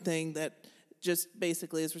British-sounding thing that just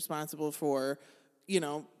basically is responsible for,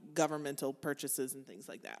 governmental purchases and things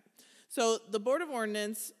like that. So the Board of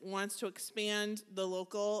Ordnance wants to expand the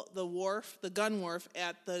gun wharf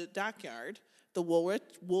at the dockyard, the Woolwich?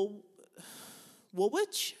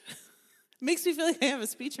 Makes me feel like I have a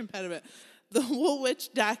speech impediment. The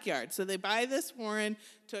Woolwich Dockyard. So they buy this warren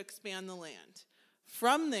to expand the land.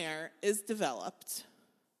 From there is developed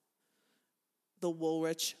the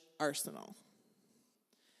Woolwich Arsenal.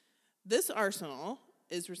 This arsenal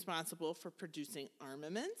is responsible for producing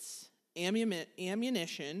armaments,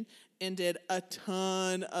 ammunition, and did a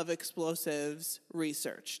ton of explosives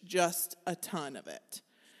research, just a ton of it.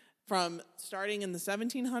 From starting in the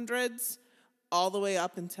 1700s all the way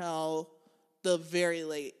up until the very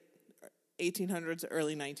late 1800s,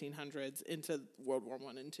 early 1900s, into World War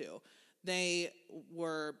I and II. They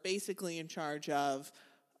were basically in charge of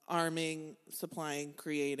arming, supplying,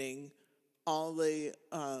 creating all the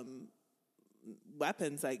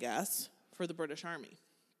weapons, I guess, for the British Army.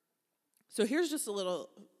 So here's just a little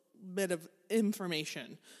bit of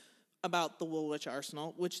information about the Woolwich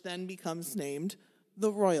Arsenal, which then becomes named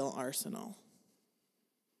the Royal Arsenal.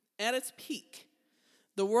 At its peak,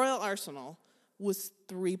 the Royal Arsenal was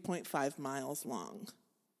 3.5 miles long.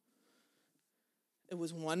 It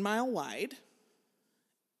was 1 mile wide,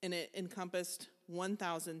 and it encompassed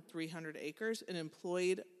 1,300 acres and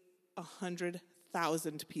employed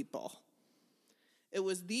 100,000 people. It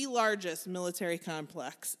was the largest military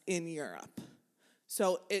complex in Europe.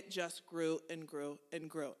 So it just grew and grew and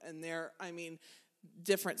grew. And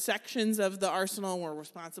different sections of the arsenal were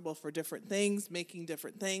responsible for different things, making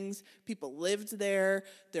different things. People lived there.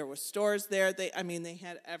 There were stores there. They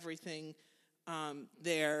had everything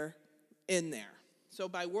there in there. So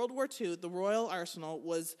by World War II, the Royal Arsenal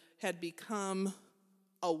had become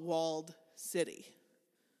a walled city.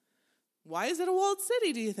 Why is it a walled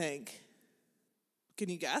city, do you think? Can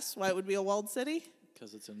you guess why it would be a walled city?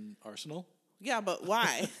 Because it's an arsenal? Yeah, but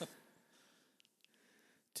why?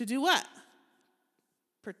 To do what?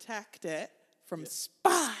 Protect it from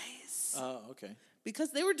spies. Oh, okay.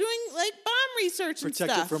 Because they were doing bomb research and stuff.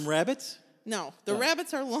 Protect it from rabbits? No, the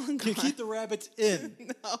rabbits are long gone. You keep the rabbits in.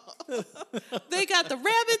 No. They got the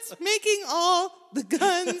rabbits making all the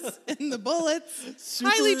guns and the bullets.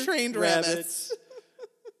 Super highly trained rabbits.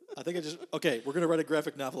 I think we're going to write a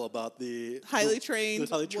graphic novel about the highly trained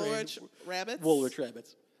Woolwich rabbits. Woolwich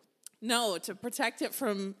rabbits. No, to protect it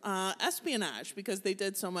from espionage, because they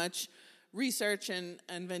did so much research and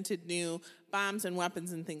invented new bombs and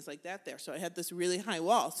weapons and things like that there. So it had this really high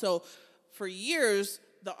wall. So for years,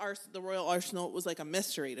 the Royal Arsenal was like a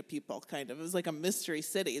mystery to people, kind of. It was like a mystery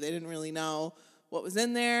city. They didn't really know what was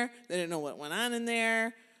in there. They didn't know what went on in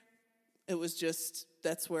there. It was just,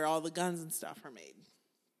 that's where all the guns and stuff are made.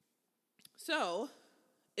 So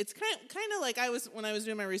it's kind of like when I was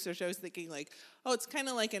doing my research, I was thinking it's kind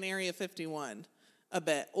of like an Area 51 a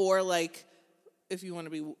bit. Or if you want to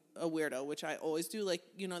be a weirdo, which I always do,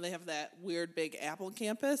 they have that weird big Apple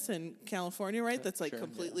campus in California, right? That's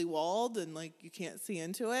completely walled and you can't see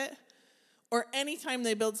into it. Or anytime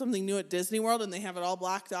they build something new at Disney World and they have it all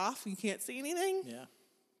blocked off, you can't see anything. Yeah.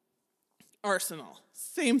 Arsenal,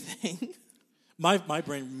 same thing. My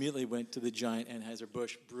brain immediately went to the giant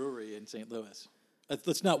Anheuser-Busch brewery in St. Louis.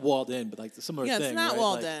 It's not walled in, but the similar thing. Yeah, it's not right?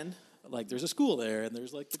 walled in. There's a school there, and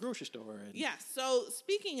there's the grocery store. Yeah. So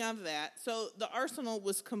speaking of that, the arsenal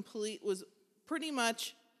was pretty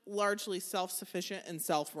much largely self-sufficient and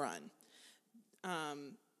self-run.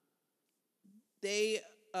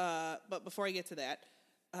 But before I get to that,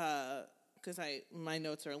 because my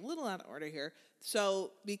notes are a little out of order here.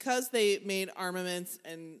 So because they made armaments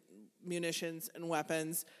and munitions and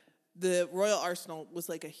weapons, the Royal Arsenal was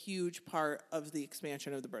like a huge part of the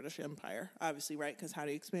expansion of the British Empire, obviously, right? Because how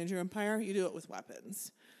do you expand your empire? You do it with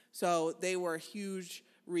weapons. So they were a huge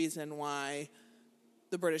reason why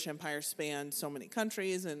the British Empire spanned so many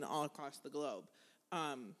countries and all across the globe.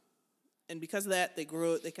 And because of that, they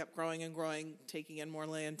kept growing and growing, taking in more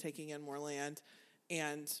land,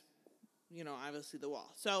 and, obviously the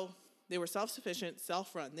wall. So they were self-sufficient,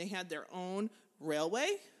 self-run. They had their own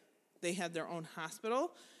railway. They had their own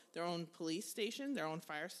hospital, their own police station, their own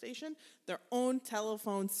fire station, their own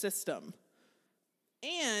telephone system.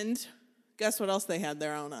 And guess what else they had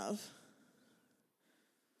their own of?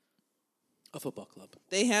 A football club.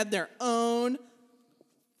 They had their own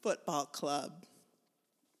football club.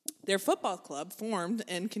 Their football club formed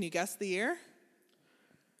in, can you guess the year?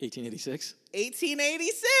 1886.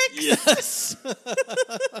 1886. Yes.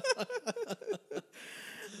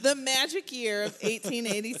 The magic year of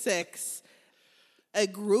 1886. A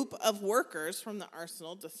group of workers from the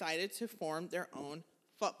Arsenal decided to form their own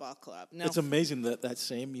football club. Now, It's amazing that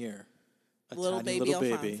same year, a little tiny baby little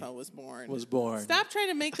baby Alfonso was born. was born. Stop trying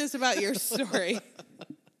to make this about your story.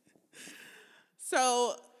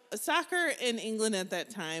 So, soccer in England at that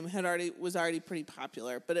time was already pretty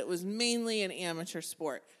popular, but it was mainly an amateur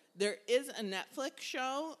sport. There is a Netflix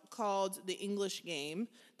show called The English Game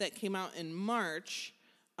that came out in March.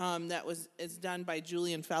 It's done by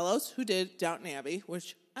Julian Fellows, who did Downton Abbey,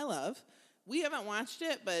 which I love. We haven't watched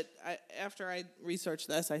it, but after I researched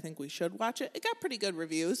this, I think we should watch it. It got pretty good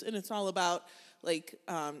reviews, and it's all about,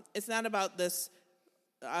 it's not about this.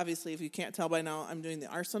 Obviously, if you can't tell by now, I'm doing the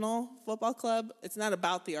Arsenal Football Club. It's not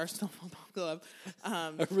about the Arsenal Football Club.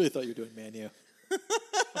 I really thought you were doing Man U.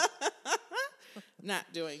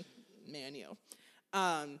 Not doing Man U.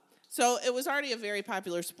 So it was already a very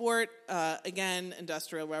popular sport. Again,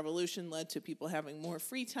 Industrial Revolution led to people having more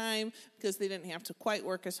free time because they didn't have to quite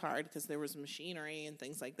work as hard because there was machinery and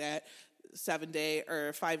things like that. 7-day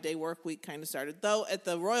or 5-day work week kind of started. Though at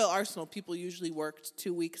the Royal Arsenal, people usually worked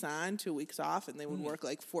 2 weeks on, 2 weeks off, and they would work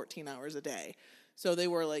 14 hours a day. So they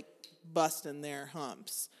were busting their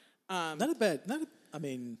humps. Not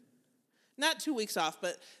 2 weeks off,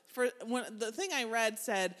 but the thing I read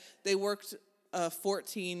said they worked a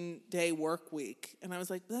 14-day work week, and I was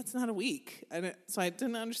like, that's not a week. So I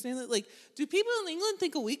didn't understand that. Do people in England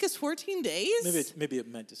think a week is 14 days? Maybe it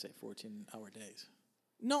meant to say 14-hour days.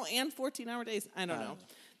 No, and 14-hour days. I don't know.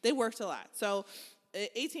 They worked a lot. So,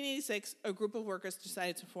 1886, a group of workers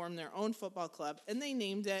decided to form their own football club, and they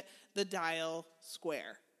named it the Dial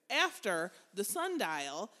Square, after the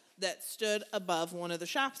sundial that stood above one of the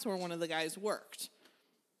shops where one of the guys worked.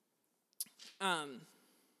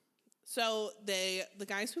 So the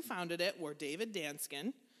guys who founded it were David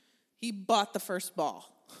Danskin. He bought the first ball.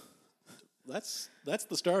 That's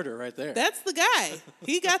the starter right there. That's the guy.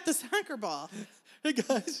 He got the soccer ball. Hey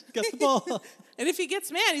guys, got the ball. And if he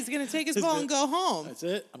gets mad, he's going to take his ball and go home. That's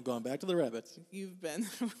it. I'm going back to the Rabbits. You've been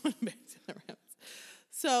back to the Rabbits.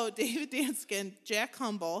 So David Danskin, Jack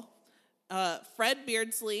Humble, Fred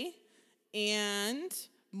Beardsley, and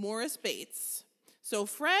Morris Bates. So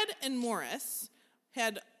Fred and Morris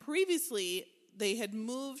had previously, they had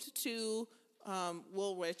moved to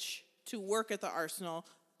Woolwich to work at the Arsenal.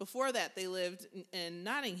 Before that, they lived in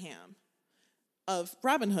Nottingham of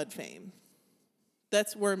Robin Hood fame.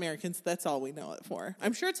 We're Americans, that's all we know it for.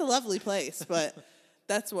 I'm sure it's a lovely place, but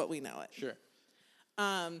that's what we know it. Sure.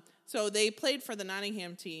 So they played for the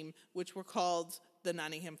Nottingham team, which were called the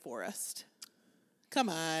Nottingham Forest. Come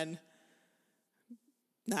on.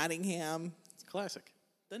 Nottingham. It's classic.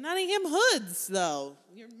 The Nottingham Hoods, though.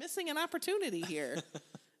 You're missing an opportunity here.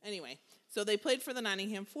 Anyway, so they played for the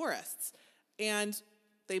Nottingham Forests. And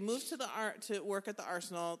they moved to work at the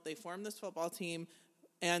Arsenal. They formed this football team.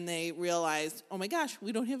 And they realized, oh my gosh,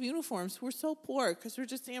 we don't have uniforms. We're so poor because we're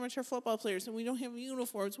just amateur football players and we don't have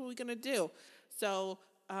uniforms. What are we going to do? So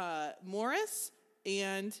Morris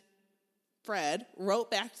and Fred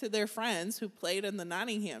wrote back to their friends who played in the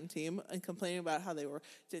Nottingham team and complaining about how they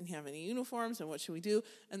didn't have any uniforms and what should we do.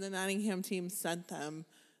 And the Nottingham team sent them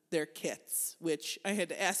their kits, which I had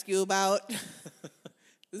to ask you about.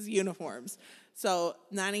 These uniforms. So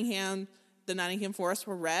the Nottingham Forest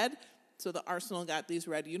were red. So the Arsenal got these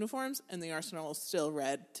red uniforms, and the Arsenal is still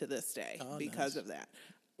red to this day because of that.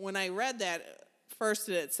 When I read that, first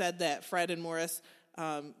it said that Fred and Morris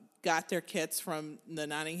got their kits from the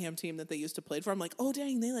Nottingham team that they used to play for. I'm like, oh,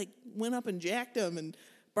 dang, they went up and jacked them and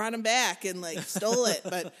brought them back and stole it.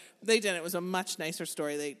 But they didn't. It was a much nicer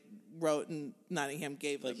story they wrote, and Nottingham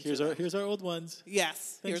gave them. Here's our old ones.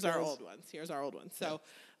 Yes, Thanks, here's our old ones. Here's our old ones. So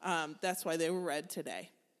that's why they were red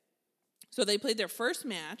today. So they played their first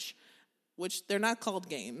match which they're not called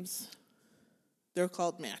games. They're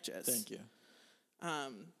called matches. Thank you.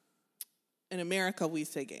 In America, we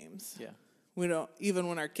say games. Yeah. We don't, even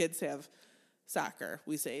when our kids have soccer,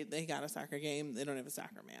 we say they got a soccer game, they don't have a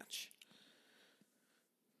soccer match.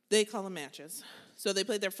 They call them matches. So they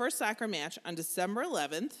played their first soccer match on December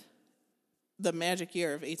 11th, the magic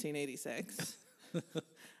year of 1886,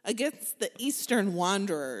 against the Eastern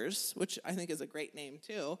Wanderers, which I think is a great name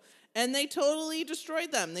too. And they totally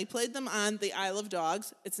destroyed them. They played them on the Isle of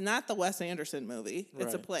Dogs. It's not the Wes Anderson movie.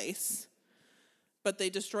 It's a place. But they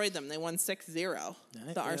destroyed them. They won 6-0,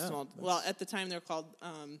 the Arsenal. Well, at the time they're called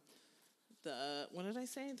what did I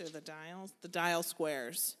say? They're the Dials? The Dial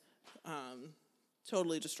Squares.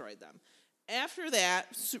 Totally destroyed them. After that,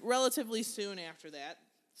 relatively soon after that,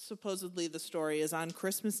 supposedly the story is on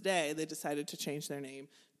Christmas Day, they decided to change their name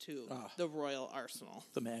to the Royal Arsenal.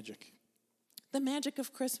 The magic. The magic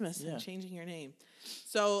of Christmas and changing your name.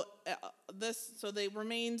 So so they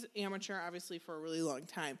remained amateur, obviously, for a really long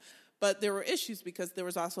time. But there were issues because there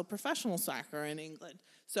was also professional soccer in England.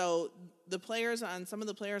 So some of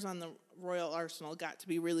the players on the Royal Arsenal got to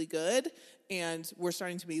be really good and were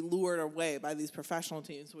starting to be lured away by these professional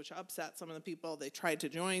teams, which upset some of the people. They tried to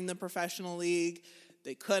join the professional league.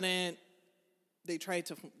 They couldn't. They tried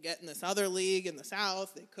to get in this other league in the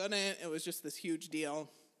South. They couldn't. It was just this huge deal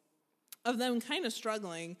of them kind of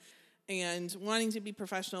struggling and wanting to be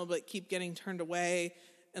professional but keep getting turned away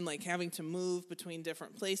and like having to move between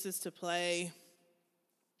different places to play.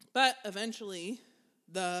 But eventually,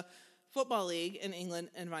 the Football League in England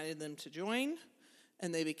invited them to join,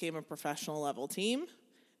 and they became a professional level team.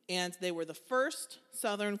 And they were the first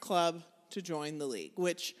Southern club to join the league,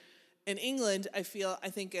 which in England, I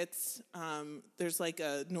think it's, there's like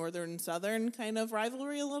a Northern-Southern kind of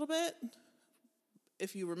rivalry a little bit.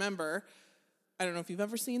 If you remember, I don't know if you've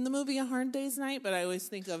ever seen the movie A Hard Day's Night, but I always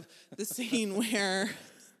think of the scene where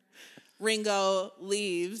Ringo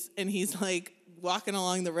leaves and he's like walking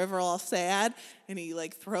along the river all sad and he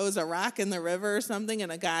like throws a rock in the river or something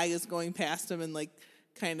and a guy is going past him and like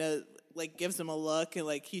kind of like gives him a look and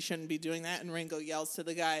like he shouldn't be doing that and Ringo yells to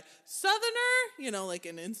the guy, "Southerner," like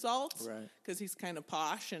an insult. Right. Because he's kind of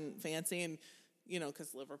posh and fancy and,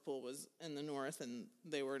 because Liverpool was in the north and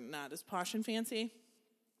they were not as posh and fancy.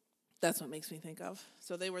 That's what makes me think of.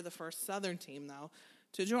 So they were the first Southern team, though,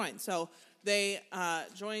 to join. So they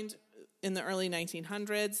joined in the early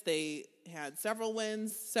 1900s. They had several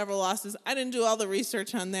wins, several losses. I didn't do all the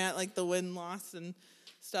research on that, like the win-loss and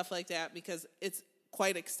stuff like that, because it's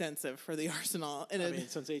quite extensive for the Arsenal. And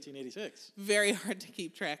since 1886. Very hard to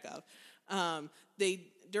keep track of.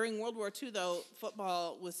 During World War II, though,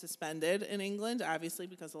 football was suspended in England, obviously,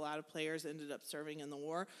 because a lot of players ended up serving in the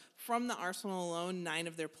war. From the Arsenal alone, 9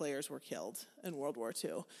 of their players were killed in World War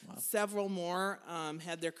II. Wow. Several more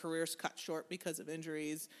had their careers cut short because of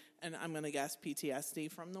injuries, and I'm going to guess PTSD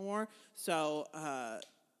from the war. So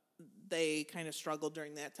they kind of struggled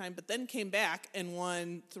during that time, but then came back and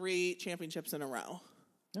won 3 championships in a row.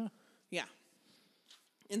 Yeah.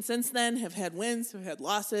 And since then have had wins, have had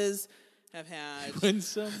losses, have had win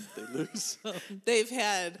some, they lose some.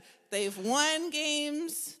 They've won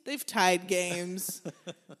games, they've tied games,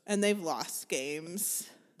 and they've lost games.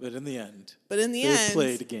 But in the end, they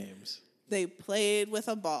played games. They played with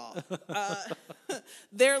a ball.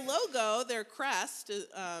 Their logo, their crest,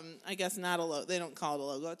 I guess not a logo. They don't call it a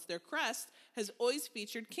logo. It's their crest. Has always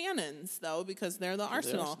featured cannons, though, because they're the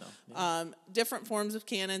Arsenal. Yeah. Different forms of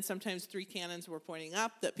cannons. Sometimes 3 cannons were pointing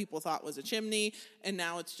up that people thought was a chimney, and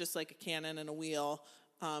now it's just like a cannon and a wheel.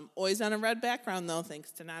 Always on a red background, though,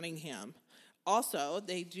 thanks to Nottingham. Also,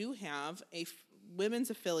 they do have a women's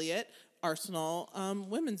affiliate, Arsenal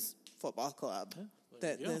Women's Football Club.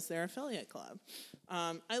 That is their affiliate club.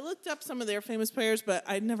 I looked up some of their famous players, but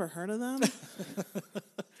I'd never heard of them.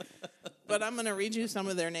 But I'm going to read you some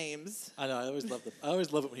of their names. I know. I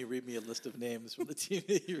always love it when you read me a list of names from the team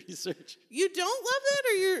that you research. You don't love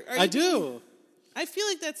that, or I do. I feel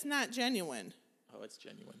like that's not genuine. Oh, it's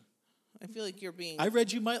genuine. I feel like you're being. I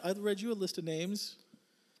read you a list of names.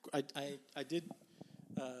 I did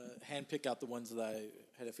handpick out the ones that I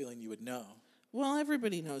had a feeling you would know. Well,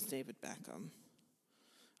 everybody knows David Beckham.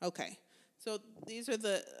 Okay, so these are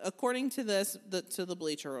according to to the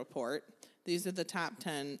Bleacher Report, these are the top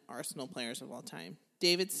 10 Arsenal players of all time.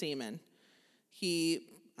 David Seaman, he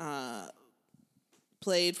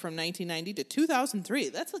played from 1990 to 2003.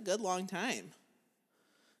 That's a good long time.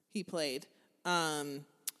 He played. While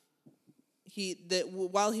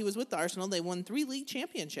he was with the Arsenal, they won 3 league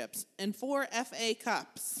championships and 4 FA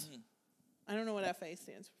Cups. I don't know what FA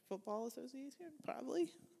stands for. Football Association, probably.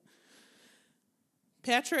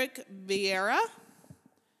 Patrick Vieira,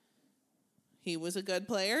 He was a good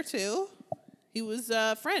player, too. He was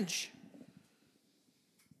French.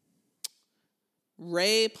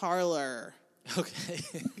 Ray Parler. Okay,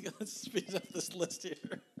 let's speed up this list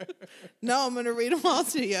here. No, I'm going to read them all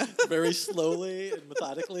to you. Very slowly and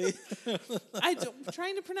methodically. I'm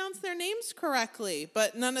trying to pronounce their names correctly,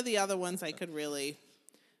 but none of the other ones I could really,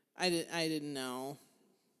 I didn't know.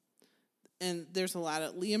 And there's a lot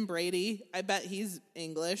of Liam Brady. I bet he's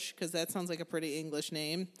English because that sounds like a pretty English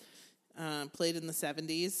name. Played in the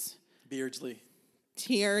 70s. Beardsley.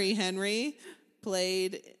 Thierry Henry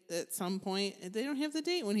played at some point. They don't have the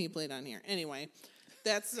date when he played on here. Anyway,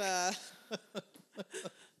 that's so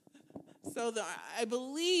I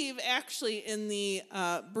believe actually in the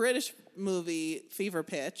British movie Fever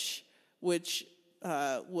Pitch, which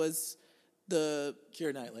was the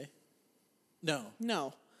Keira Knightley.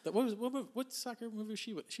 No. What soccer movie was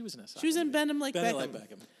she? She was in a soccer. She was in movie. Bend 'Em Like Bend 'Em Beckham. Like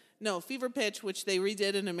Beckham. No, Fever Pitch, which they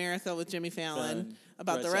redid in America with Jimmy Fallon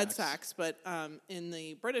about the Red Sox. But in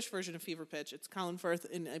the British version of Fever Pitch, it's Colin Firth,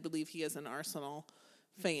 and I believe he is an Arsenal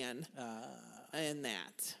fan in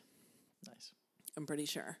that. Nice. I'm pretty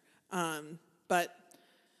sure. But,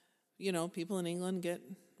 people in England get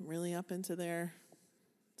really up into their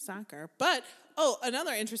soccer. But,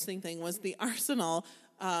 another interesting thing was the Arsenal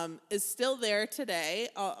is still there today.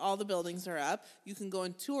 All the buildings are up. You can go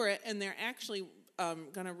and tour it, and they're actually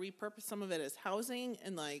going to repurpose some of it as housing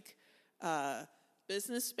and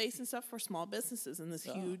business space and stuff for small businesses in this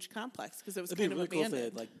huge complex because it was kind of really abandoned. cool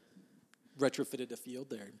if they had retrofitted a field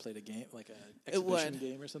there and played a game, like an exhibition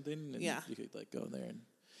game or something. And you could go in there and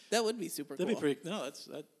that would be super cool. That'd be pretty. No,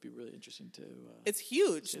 that'd be really interesting to. It's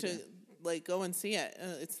huge to go and see it.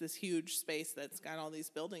 It's this huge space that's got all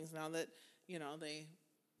these buildings now that they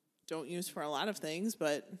don't use for a lot of things,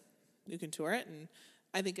 but you can tour it and.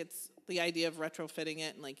 I think it's the idea of retrofitting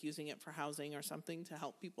it and using it for housing or something to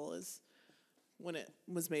help people is when it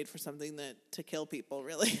was made for something to kill people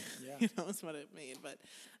really. Yeah. Is what it made. But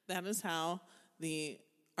that is how the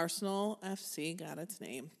Arsenal FC got its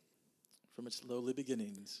name. From its lowly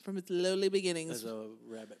beginnings. As a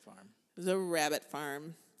rabbit farm. As a rabbit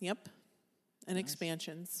farm. Yep. And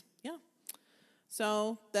expansions. Yeah.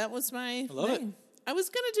 So that was my I love thing. it. I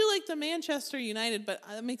was going to do the Manchester United, but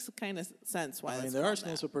that makes kind of sense why the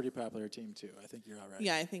Arsenal's a pretty popular team, too. I think you're all right.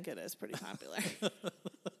 Yeah, I think it is pretty popular.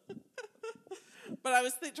 But I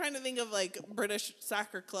was trying to think of, British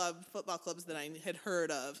soccer football clubs that I had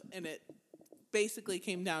heard of, and it basically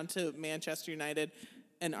came down to Manchester United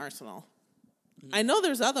and Arsenal. Mm-hmm. I know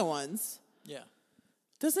there's other ones. Yeah.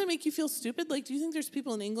 Doesn't it make you feel stupid? Do you think there's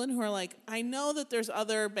people in England who are I know that there's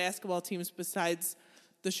other basketball teams besides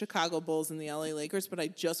the Chicago Bulls and the LA Lakers, but I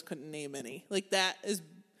just couldn't name any. That is,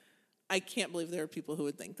 I can't believe there are people who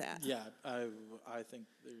would think that. Yeah, I think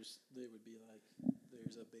they would be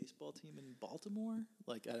there's a baseball team in Baltimore,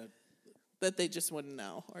 that they just wouldn't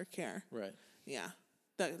know or care. Right. Yeah,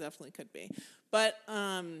 that definitely could be. But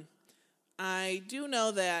I do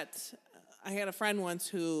know that I had a friend once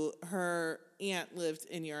who her aunt lived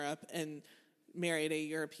in Europe and married a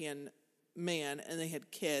European man, and they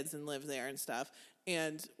had kids and lived there and stuff.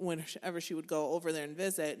 And whenever she would go over there and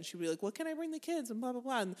visit, and she'd be like, what can I bring the kids? And blah, blah,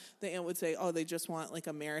 blah. And the aunt would say, they just want,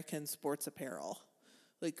 American sports apparel.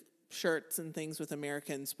 Shirts and things with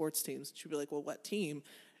American sports teams. She'd be like, well, what team?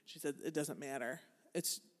 She said, it doesn't matter.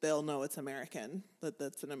 They'll know it's American,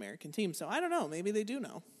 that's an American team. So I don't know. Maybe they do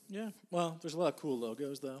know. Yeah. Well, there's a lot of cool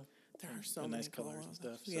logos, though. There are so many nice cool colors logos. and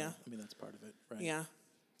stuff. So, yeah. That's part of it, right? Yeah.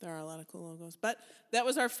 There are a lot of cool logos. But that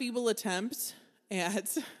was our feeble attempt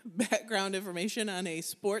at background information on a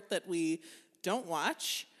sport that we don't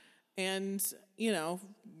watch and,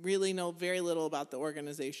 really know very little about the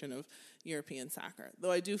organization of European soccer.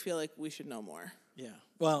 Though I do feel like we should know more. Yeah.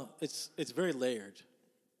 Well, it's very layered.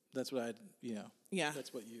 That's what Yeah.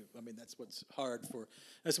 That's what's hard for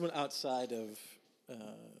someone outside of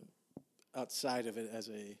it as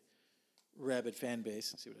a rabid fan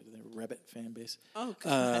base. Let's see what I did there. Rabbit fan base. Oh,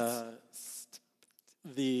 God.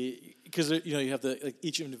 Because you have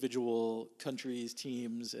each individual country's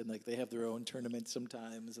teams and they have their own tournaments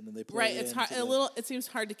sometimes and then they play right. It's hard. It seems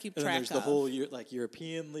hard to keep track of. And there's the whole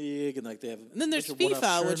European League and they have. And then there's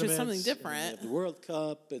FIFA, which is something different. And they have the World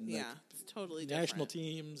Cup and it's totally national different.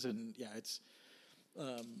 teams and it's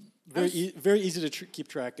very easy to keep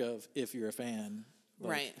track of if you're a fan,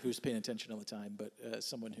 right? Who's paying attention all the time, but as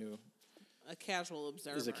someone who. A casual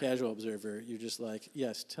observer. As a casual observer, you're just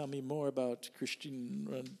yes, tell me more about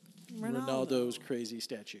Cristiano Ronaldo's crazy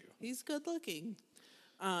statue. He's good looking.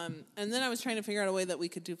 And then I was trying to figure out a way that we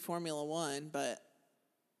could do Formula One, but...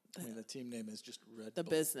 the team name is just Red Bull. The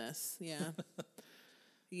business, yeah.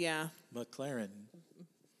 Yeah. McLaren.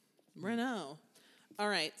 Renault. All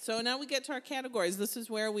right. So now we get to our categories. This is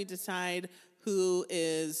where we decide who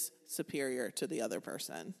is superior to the other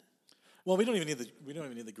person. Well, we don't even need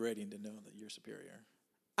the grading to know that you're superior.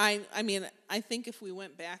 I mean, I think if we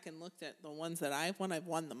went back and looked at the ones that I've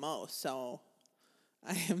won the most. So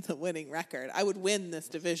I am the winning record. I would win this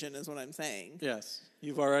division is what I'm saying. Yes.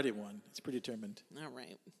 You've already won. It's predetermined. All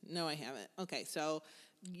right. No, I haven't. Okay, so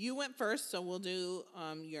you went first, so we'll do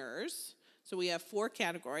yours. So we have 4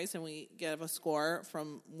 categories, and we give a score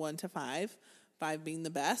from 1 to 5. 5 being the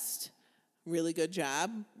best, really good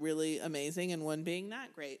job, really amazing, and 1 being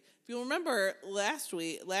not great. If you remember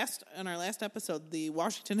on our last episode, the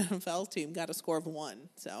Washington NFL team got a score of 1.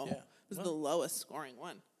 So it was the lowest scoring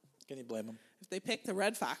one. Can you blame them? If they pick the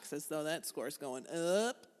Red Foxes, though, that score's going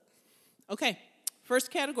up. Okay,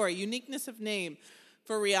 first category, uniqueness of name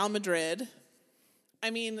for Real Madrid.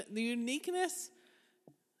 I mean, the uniqueness,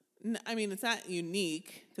 it's not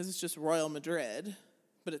unique because it's just Royal Madrid,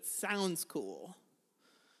 but it sounds cool.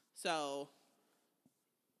 So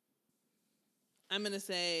I'm going to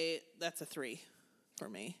say that's a 3 for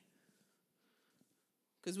me.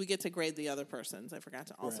 Because we get to grade the other persons. I forgot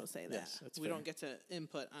to also say that. Yes, that's we fair. don't get to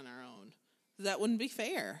input on our own. That wouldn't be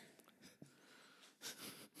fair.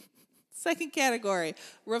 Second category,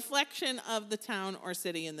 reflection of the town or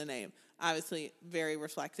city in the name. Obviously, very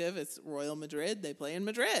reflective. It's Royal Madrid. They play in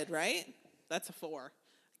Madrid, right? That's a 4. I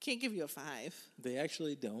can't give you a 5. They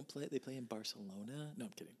actually don't play. They play in Barcelona. No,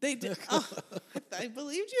 I'm kidding. They did. Oh, I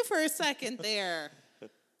believed you for a second there.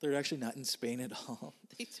 They're actually not in Spain at all.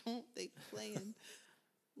 They don't. They play in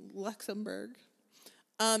Luxembourg.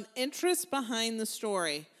 Interest behind the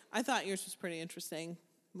story. I thought yours was pretty interesting.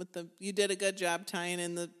 You did a good job tying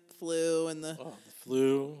in the flu and the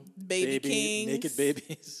flu, baby kings, naked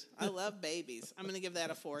babies. I love babies. I'm going to give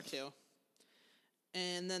that a 4 too.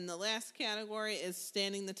 And then the last category is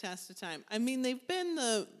standing the test of time. I mean, they've been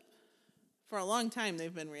for a long time.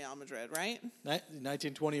 They've been Real Madrid, right?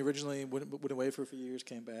 1920 originally went away for a few years,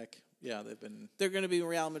 came back. Yeah, they're going to be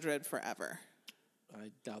Real Madrid forever.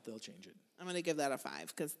 I doubt they'll change it. I'm going to give that a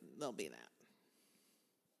 5 because they'll be that.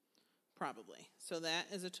 Probably. So that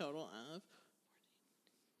is a total of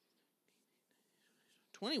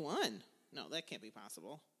 21. No, that can't be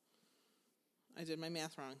possible. I did my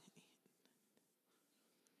math wrong.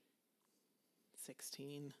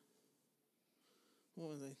 16.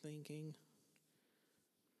 What was I thinking?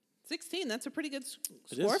 16. That's a pretty good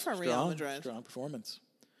score for Real Madrid. Strong performance.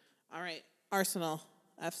 All right. Arsenal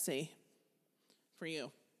FC for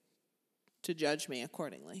you to judge me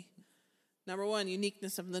accordingly. Number 1,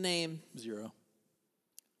 uniqueness of the name. 0.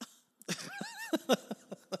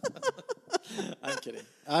 I'm kidding.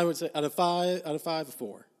 I would say out of 5, a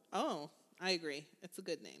 4. Oh, I agree. It's a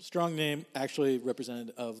good name. Strong name, actually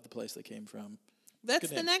representative of the place they came from. That's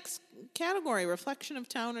the next category, reflection of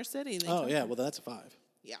town or city. Well, that's a 5.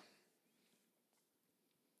 Yeah.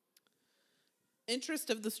 Interest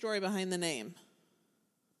of the story behind the name.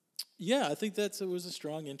 Yeah, I think it was a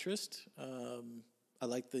strong interest. I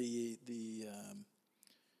like the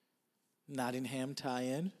Nottingham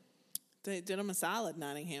tie-in. They did them a solid.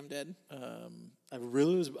 Nottingham did. I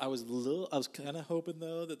was kind of hoping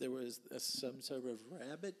though that there was some sort of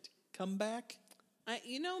rabbit comeback.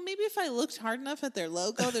 Maybe if I looked hard enough at their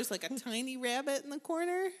logo, there's like a tiny rabbit in the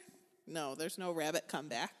corner. No, there's no rabbit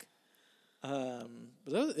comeback. But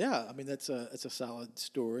that's a solid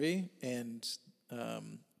story, and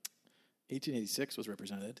 1886 was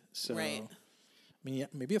represented. So, right. I mean,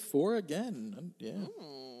 maybe a 4 again. Yeah.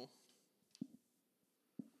 Ooh.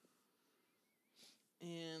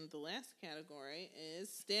 And the last category is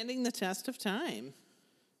standing the test of time.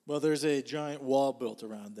 Well, there's a giant wall built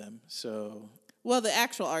around them, so. Well, the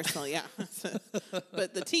actual Arsenal, yeah,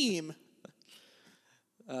 but the team.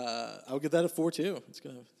 I'll give that a 4 too. It's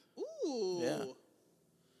gonna. Ooh. Yeah.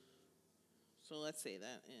 So let's see.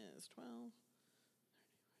 That is 12.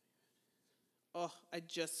 Oh, I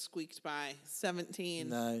just squeaked by 17.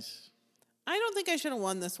 Nice. I don't think I should have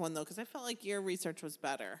won this one though, because I felt like your research was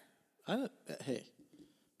better. Hey,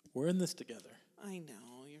 we're in this together. I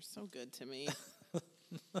know you're so good to me.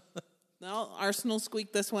 Well, Arsenal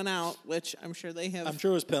squeaked this one out, which I'm sure they have. I'm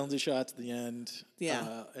sure it was penalty shots at the end.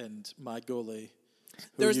 Yeah. And my goalie.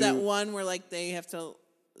 There's that one where they have to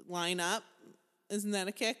line up. Isn't that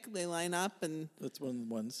a kick? They line up and. That's one of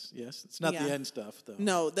the ones. Yes, it's not the end stuff though.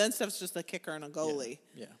 No, then stuff's just a kicker and a goalie.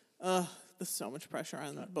 Yeah. There's so much pressure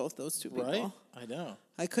on both those two people. Right? I know.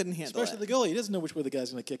 I couldn't handle it. Especially the goalie. He doesn't know which way the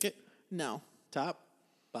guy's going to kick it. No. Top,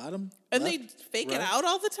 bottom, and left, they fake right. it out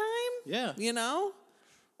all the time. Yeah.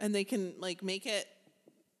 And they can make it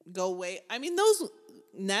go away. I mean, those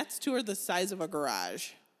nets too are the size of a garage.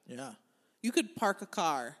 Yeah. You could park a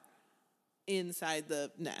car inside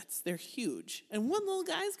the nets. They're huge. And one little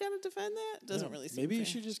guy's got to defend that? Doesn't really seem Maybe you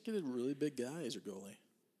fair. should just get a really big guy as your goalie.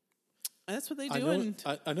 That's what they do.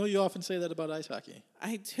 I know you often say that about ice hockey.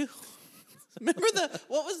 I do. Remember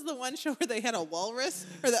what was the one show where they had a walrus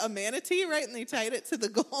or a manatee, right? And they tied it to the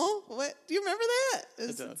goal? What? Do you remember that? It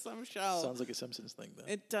was in some show. Sounds like a Simpsons thing,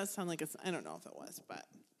 though. It does sound like I don't know if it was, but.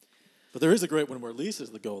 But there is a great one where Lisa's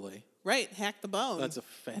the goalie. Right, Hack the Bone. That's a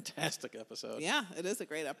fantastic episode. Yeah, it is a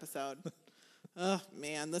great episode. Oh,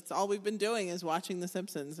 man, that's all we've been doing is watching The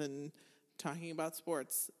Simpsons and talking about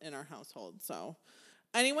sports in our household. So,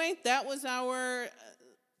 anyway, that was our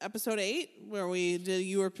episode 8 where we did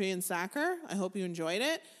European soccer. I hope you enjoyed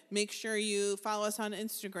it. Make sure you follow us on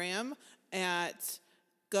Instagram at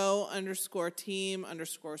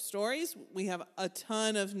go_team_stories. We have a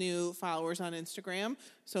ton of new followers on Instagram,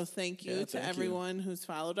 so thank you to everyone who's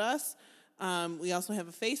followed us. We also have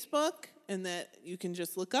a Facebook, and that you can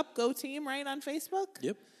just look up Go Team right on Facebook.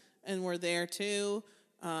 Yep. And we're there too.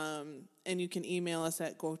 And you can email us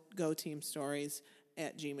at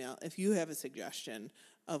goteamstories@gmail.com if you have a suggestion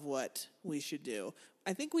of what we should do.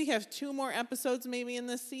 I think we have 2 more episodes maybe in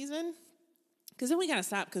this season. Because then we got to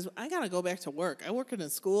stop because I got to go back to work. I work in a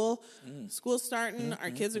school. School's starting. Our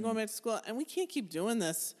kids are going back to school. And we can't keep doing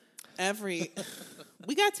this we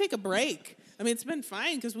got to take a break. I mean, it's been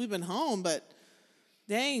fine because we've been home. But,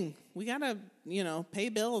 dang, we got to, pay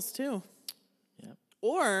bills too. Yep.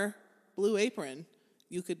 Or Blue Apron.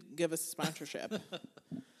 You could give us a sponsorship. And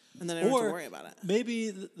then I don't have to worry about it. Maybe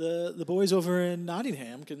the boys over in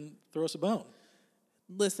Nottingham can throw us a bone.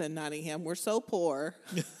 Listen, Nottingham, we're so poor.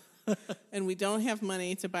 And we don't have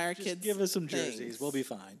money to buy our kids give us some things. jerseys. We'll be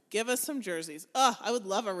fine. Give us some jerseys. Oh, I would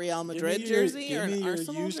love a Real Madrid jersey or an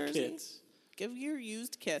Arsenal jersey. Kits. Give your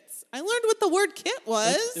used kits. I learned what the word kit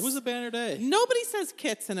was. It was a banner day. Nobody says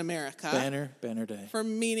kits in America. Banner day. For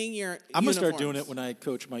meaning your I'm uniforms. gonna start doing it when I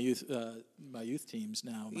coach my youth teams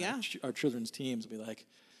now. Our children's teams will be like,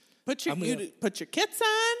 put your kits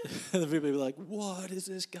on. And everybody will be like, what is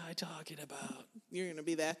this guy talking about? You're gonna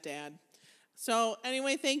be that dad. So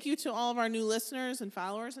anyway, thank you to all of our new listeners and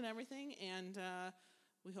followers and everything. And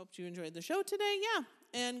we hope you enjoyed the show today. Yeah.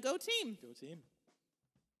 And go team. Go team.